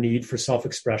meet their need for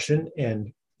self-expression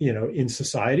and, in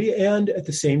society, and at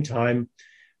the same time,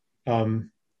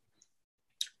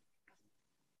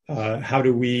 how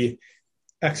do we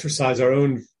exercise our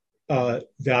own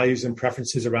values and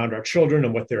preferences around our children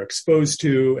and what they're exposed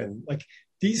to, and like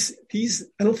these.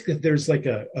 I don't think that there's like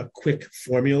a quick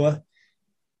formula,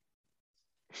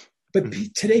 but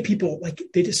today people, like,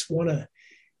 they just want to.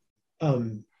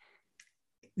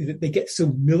 They get so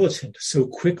militant so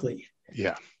quickly,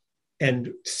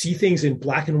 and see things in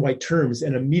black and white terms,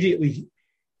 and immediately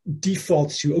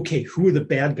defaults to, okay, who are the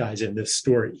bad guys in this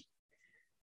story?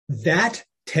 That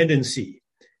tendency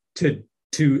to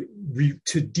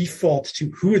default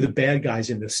to who are the bad guys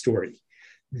in this story,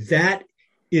 that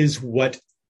is what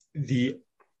the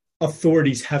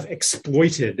authorities have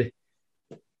exploited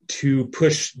to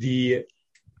push the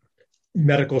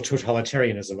medical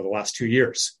totalitarianism of the last 2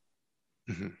 years.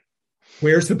 Mm-hmm.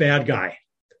 Where's the bad guy?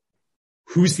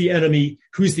 Who's the enemy?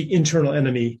 Who's the internal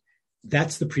enemy?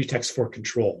 That's the pretext for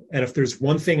control. And if there's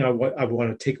one thing I want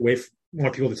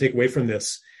people to take away from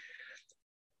this,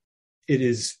 it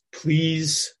is,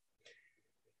 please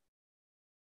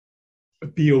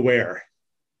be aware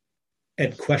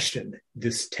and question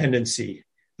this tendency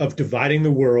of dividing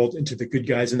the world into the good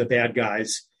guys and the bad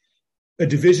guys, a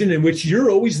division in which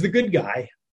you're always the good guy,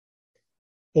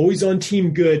 always on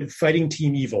team good, fighting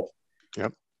team evil.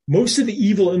 Yep. Most of the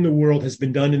evil in the world has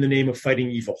been done in the name of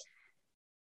fighting evil.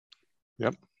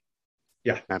 Yep.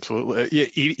 Yeah. Absolutely. Yeah,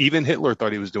 even Hitler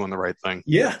thought he was doing the right thing.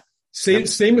 Yeah.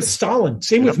 Same with Stalin.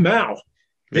 Same with Mao.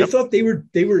 They thought they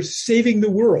were saving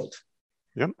the world.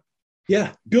 Yep.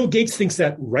 Yeah. Bill Gates thinks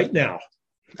that right now.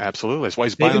 Absolutely. That's why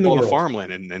he's buying up all the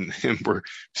farmland, and we're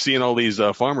seeing all these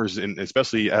farmers, and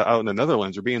especially out in the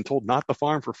Netherlands, are being told not to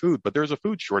farm for food, but there's a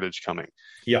food shortage coming.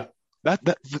 Yeah.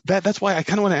 That's why I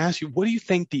kind of want to ask you, what do you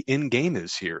think the end game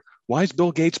is here? Why is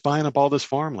Bill Gates buying up all this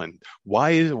farmland?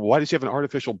 Why does he have an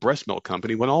artificial breast milk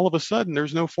company when all of a sudden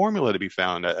there's no formula to be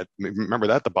found? Remember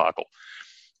that debacle.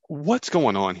 What's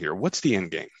going on here? What's the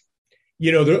end game?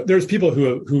 There's people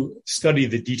who study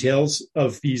the details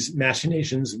of these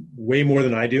machinations way more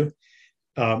than I do.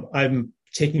 I'm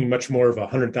taking much more of a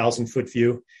 100,000-foot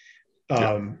view.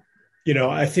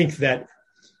 I think that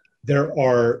there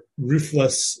are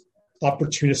ruthless,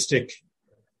 opportunistic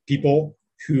people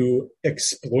who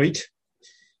exploit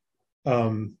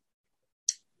the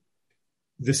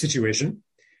situation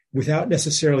without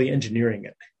necessarily engineering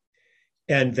it,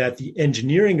 and that the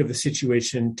engineering of the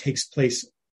situation takes place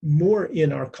more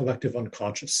in our collective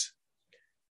unconscious.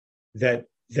 That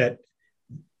the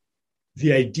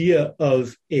idea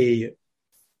of a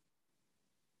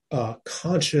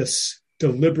conscious,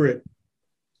 deliberate,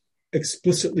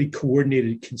 explicitly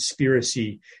coordinated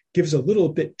conspiracy gives a little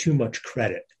bit too much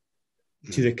credit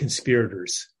to the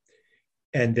conspirators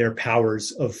and their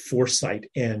powers of foresight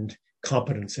and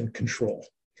competence and control.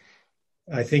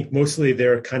 I think mostly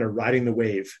they're kind of riding the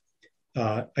wave,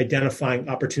 identifying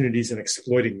opportunities and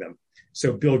exploiting them.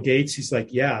 So Bill Gates, he's like,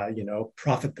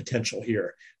 profit potential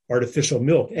here, artificial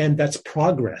milk. And that's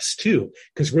progress too,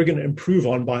 because we're going to improve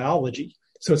on biology.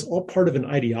 So it's all part of an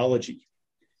ideology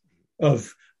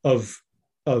of I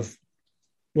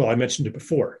mentioned it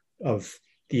before, of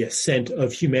the ascent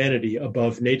of humanity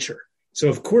above nature. So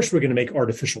of course we're going to make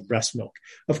artificial breast milk.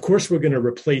 Of course we're going to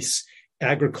replace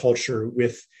agriculture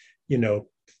with,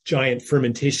 giant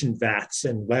fermentation vats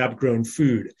and lab-grown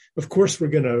food. Of course we're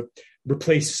going to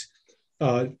replace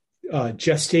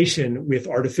gestation with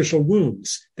artificial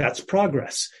wombs. That's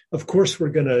progress. Of course we're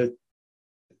going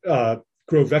to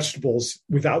grow vegetables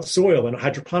without soil in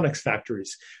hydroponics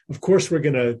factories. Of course we're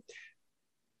going to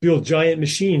build giant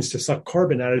machines to suck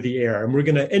carbon out of the air. And we're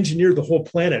going to engineer the whole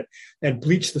planet and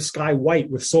bleach the sky white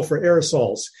with sulfur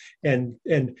aerosols and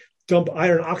dump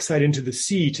iron oxide into the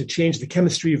sea to change the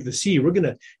chemistry of the sea.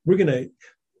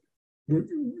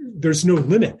 There's no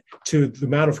limit to the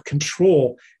amount of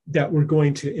control that we're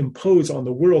going to impose on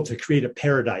the world to create a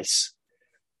paradise.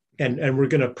 And we're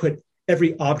going to put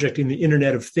every object in the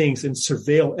Internet of Things and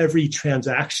surveil every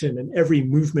transaction and every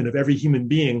movement of every human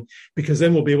being, because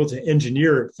then we'll be able to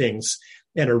engineer things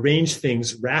and arrange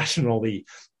things rationally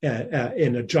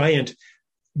in a giant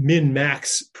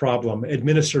min-max problem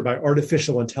administered by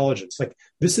artificial intelligence. Like,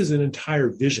 this is an entire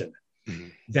vision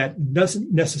that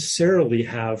doesn't necessarily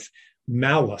have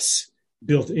malice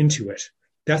built into it.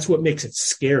 That's what makes it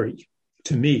scary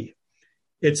to me.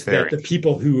 It's that the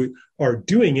people who are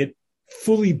doing it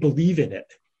fully believe in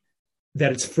it,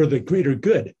 that it's for the greater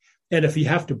good. And if you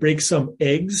have to break some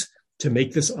eggs to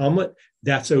make this omelet,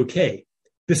 that's okay.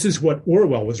 This is what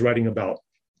Orwell was writing about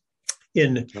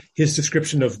in his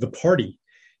description of the party.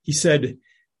 He said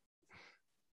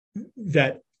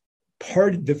that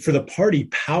for the party,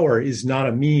 power is not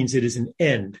a means, it is an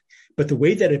end. But the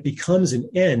way that it becomes an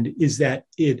end is that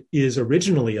it is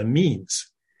originally a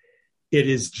means. It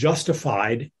is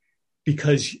justified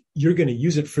because you're going to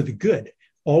use it for the good.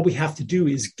 All we have to do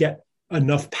is get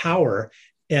enough power,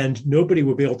 and nobody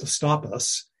will be able to stop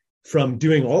us from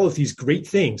doing all of these great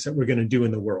things that we're going to do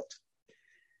in the world.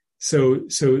 So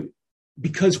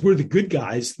because we're the good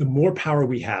guys, the more power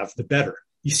we have, the better.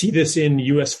 You see this in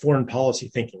U.S. foreign policy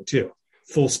thinking too,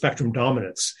 full spectrum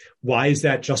dominance. Why is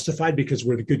that justified? Because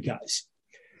we're the good guys.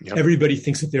 Yep. Everybody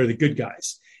thinks that they're the good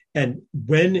guys. And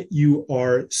when you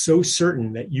are so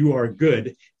certain that you are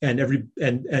good and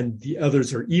the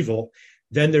others are evil,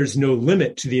 then there's no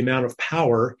limit to the amount of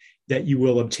power that you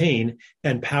will obtain,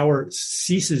 and power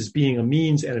ceases being a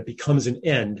means and it becomes an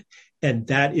end. And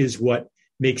that is what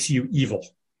makes you evil.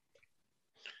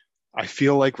 I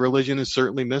feel like religion is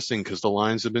certainly missing because the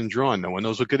lines have been drawn. No one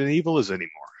knows what good and evil is anymore.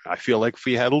 I feel like if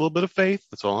we had a little bit of faith,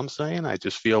 that's all I'm saying. I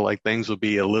just feel like things would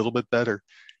be a little bit better.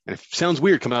 And it sounds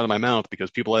weird coming out of my mouth because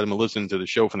people had been listening to the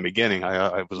show from the beginning.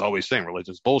 I was always saying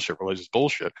religion's bullshit.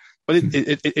 But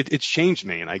it's changed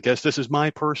me. And I guess this is my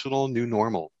personal new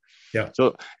normal. Yeah.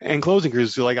 So, in closing,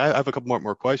 because like I have a couple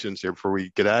more questions here before we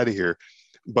get out of here.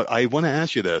 But I want to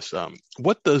ask you this.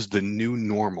 What does the new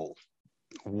normal,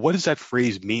 what does that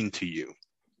phrase mean to you?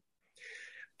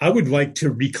 I would like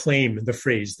to reclaim the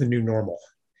phrase, the new normal.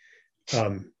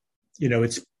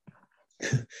 It's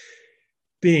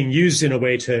being used in a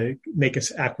way to make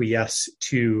us acquiesce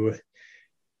to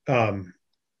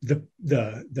the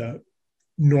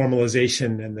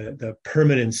normalization and the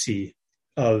permanency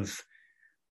of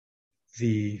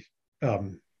the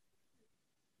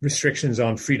restrictions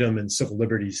on freedom and civil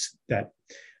liberties that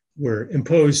were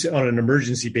imposed on an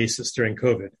emergency basis during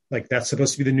COVID. Like, that's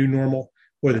supposed to be the new normal,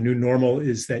 or the new normal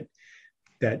is that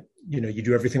you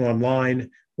do everything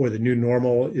online, or the new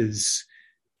normal is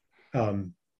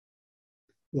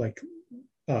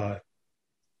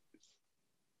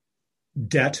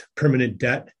debt, permanent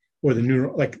debt, or the new,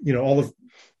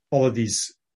 all of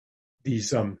these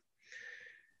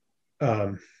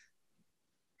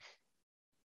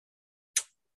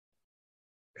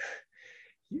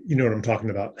you know what I'm talking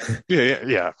about.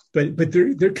 Yeah. But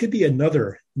there could be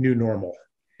another new normal,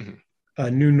 a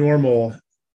new normal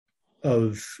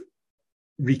of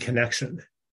reconnection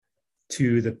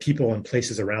to the people and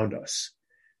places around us,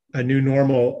 a new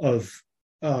normal of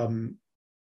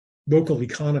local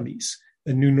economies,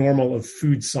 a new normal of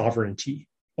food sovereignty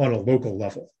on a local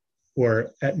level,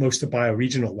 or at most a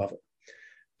bioregional level,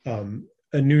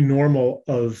 a new normal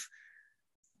of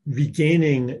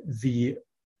regaining the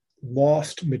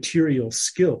lost material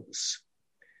skills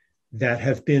that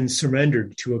have been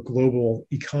surrendered to a global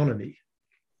economy,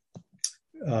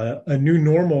 a new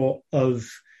normal of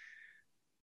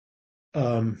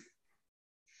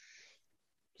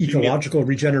ecological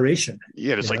regeneration.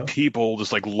 Yeah, just like people,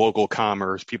 just like local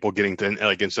commerce, people getting to,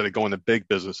 like, instead of going to big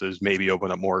businesses, maybe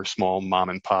open up more small mom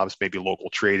and pops, maybe local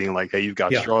trading, like, hey, you've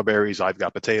got strawberries, I've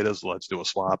got potatoes, let's do a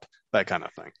swap, that kind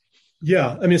of thing.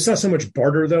 Yeah, I mean, it's not so much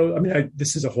barter, though. I mean,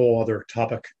 this is a whole other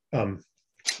topic,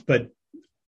 but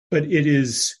it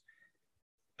is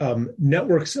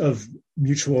networks of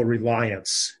mutual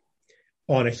reliance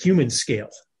on a human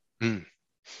scale,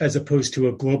 as opposed to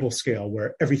a global scale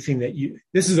where everything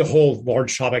this is a whole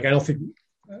large topic. I don't think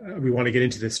we want to get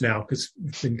into this now because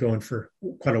we've been going for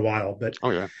quite a while. But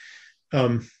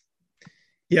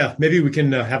maybe we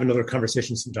can have another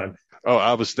conversation sometime. Oh,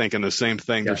 I was thinking the same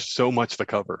thing. Yeah. There's so much to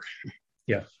cover.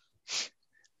 Yeah,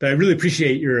 but I really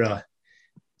appreciate your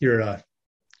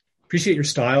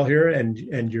style here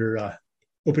and your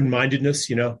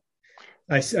open-mindedness.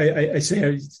 I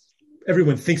say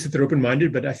everyone thinks that they're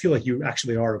open-minded, but I feel like you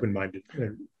actually are open-minded. I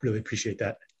really appreciate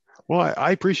that. Well,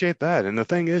 I appreciate that. And the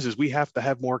thing is we have to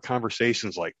have more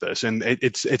conversations like this. And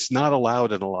it's not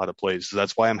allowed in a lot of places.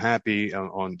 That's why I'm happy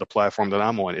on the platform that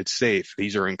I'm on. It's safe.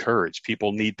 These are encouraged.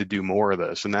 People need to do more of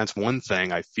this. And that's one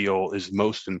thing I feel is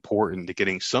most important to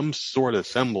getting some sort of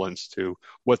semblance to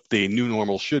what the new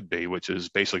normal should be, which is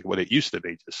basically what it used to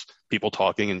be, just people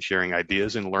talking and sharing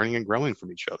ideas and learning and growing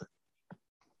from each other.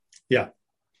 Yeah.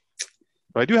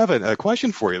 But I do have a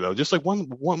question for you though. Just like one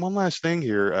last thing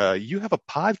here. You have a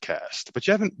podcast, but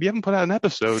you haven't put out an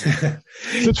episode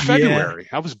since Yeah. February.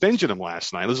 I was binging them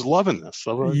last night. I was loving this.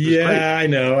 So it was great. Yeah, I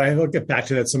know. I'll get back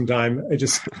to that sometime. I've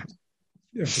just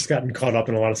gotten caught up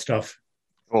in a lot of stuff.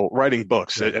 Well, writing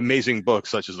books, Yeah. amazing books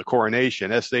such as The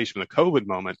Coronation, Essays from the COVID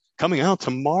Moment, coming out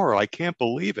tomorrow. I can't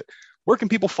believe it. Where can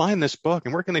people find this book,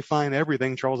 and where can they find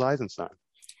everything Charles Eisenstein?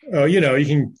 Oh, you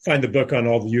can find the book on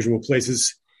all the usual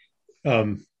places.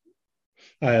 Um,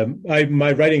 I do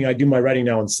my writing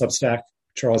now on Substack,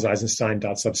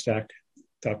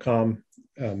 charleseisenstein.substack.com.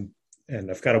 And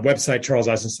I've got a website,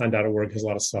 charleseisenstein.org, has a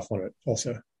lot of stuff on it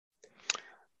also.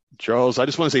 Charles, I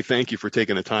just want to say thank you for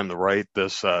taking the time to write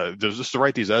this, just to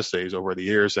write these essays over the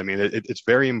years. I mean, it's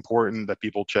very important that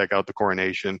people check out The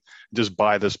Coronation. Just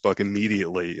buy this book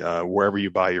immediately, wherever you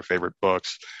buy your favorite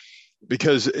books,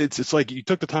 because it's like you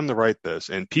took the time to write this,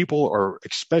 and people are,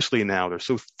 especially now, they're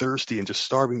so thirsty and just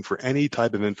starving for any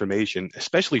type of information,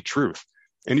 especially truth.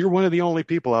 And you're one of the only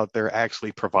people out there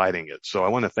actually providing it. So I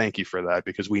want to thank you for that,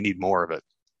 because we need more of it.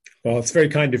 Well, it's very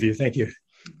kind of you. Thank you.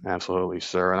 Absolutely,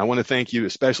 sir. And I want to thank you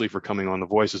especially for coming on the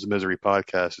Voices of Misery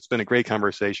podcast. It's been a great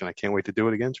conversation. I can't wait to do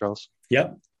it again, Charles.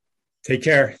 Yep. Take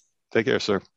care. Take care, sir.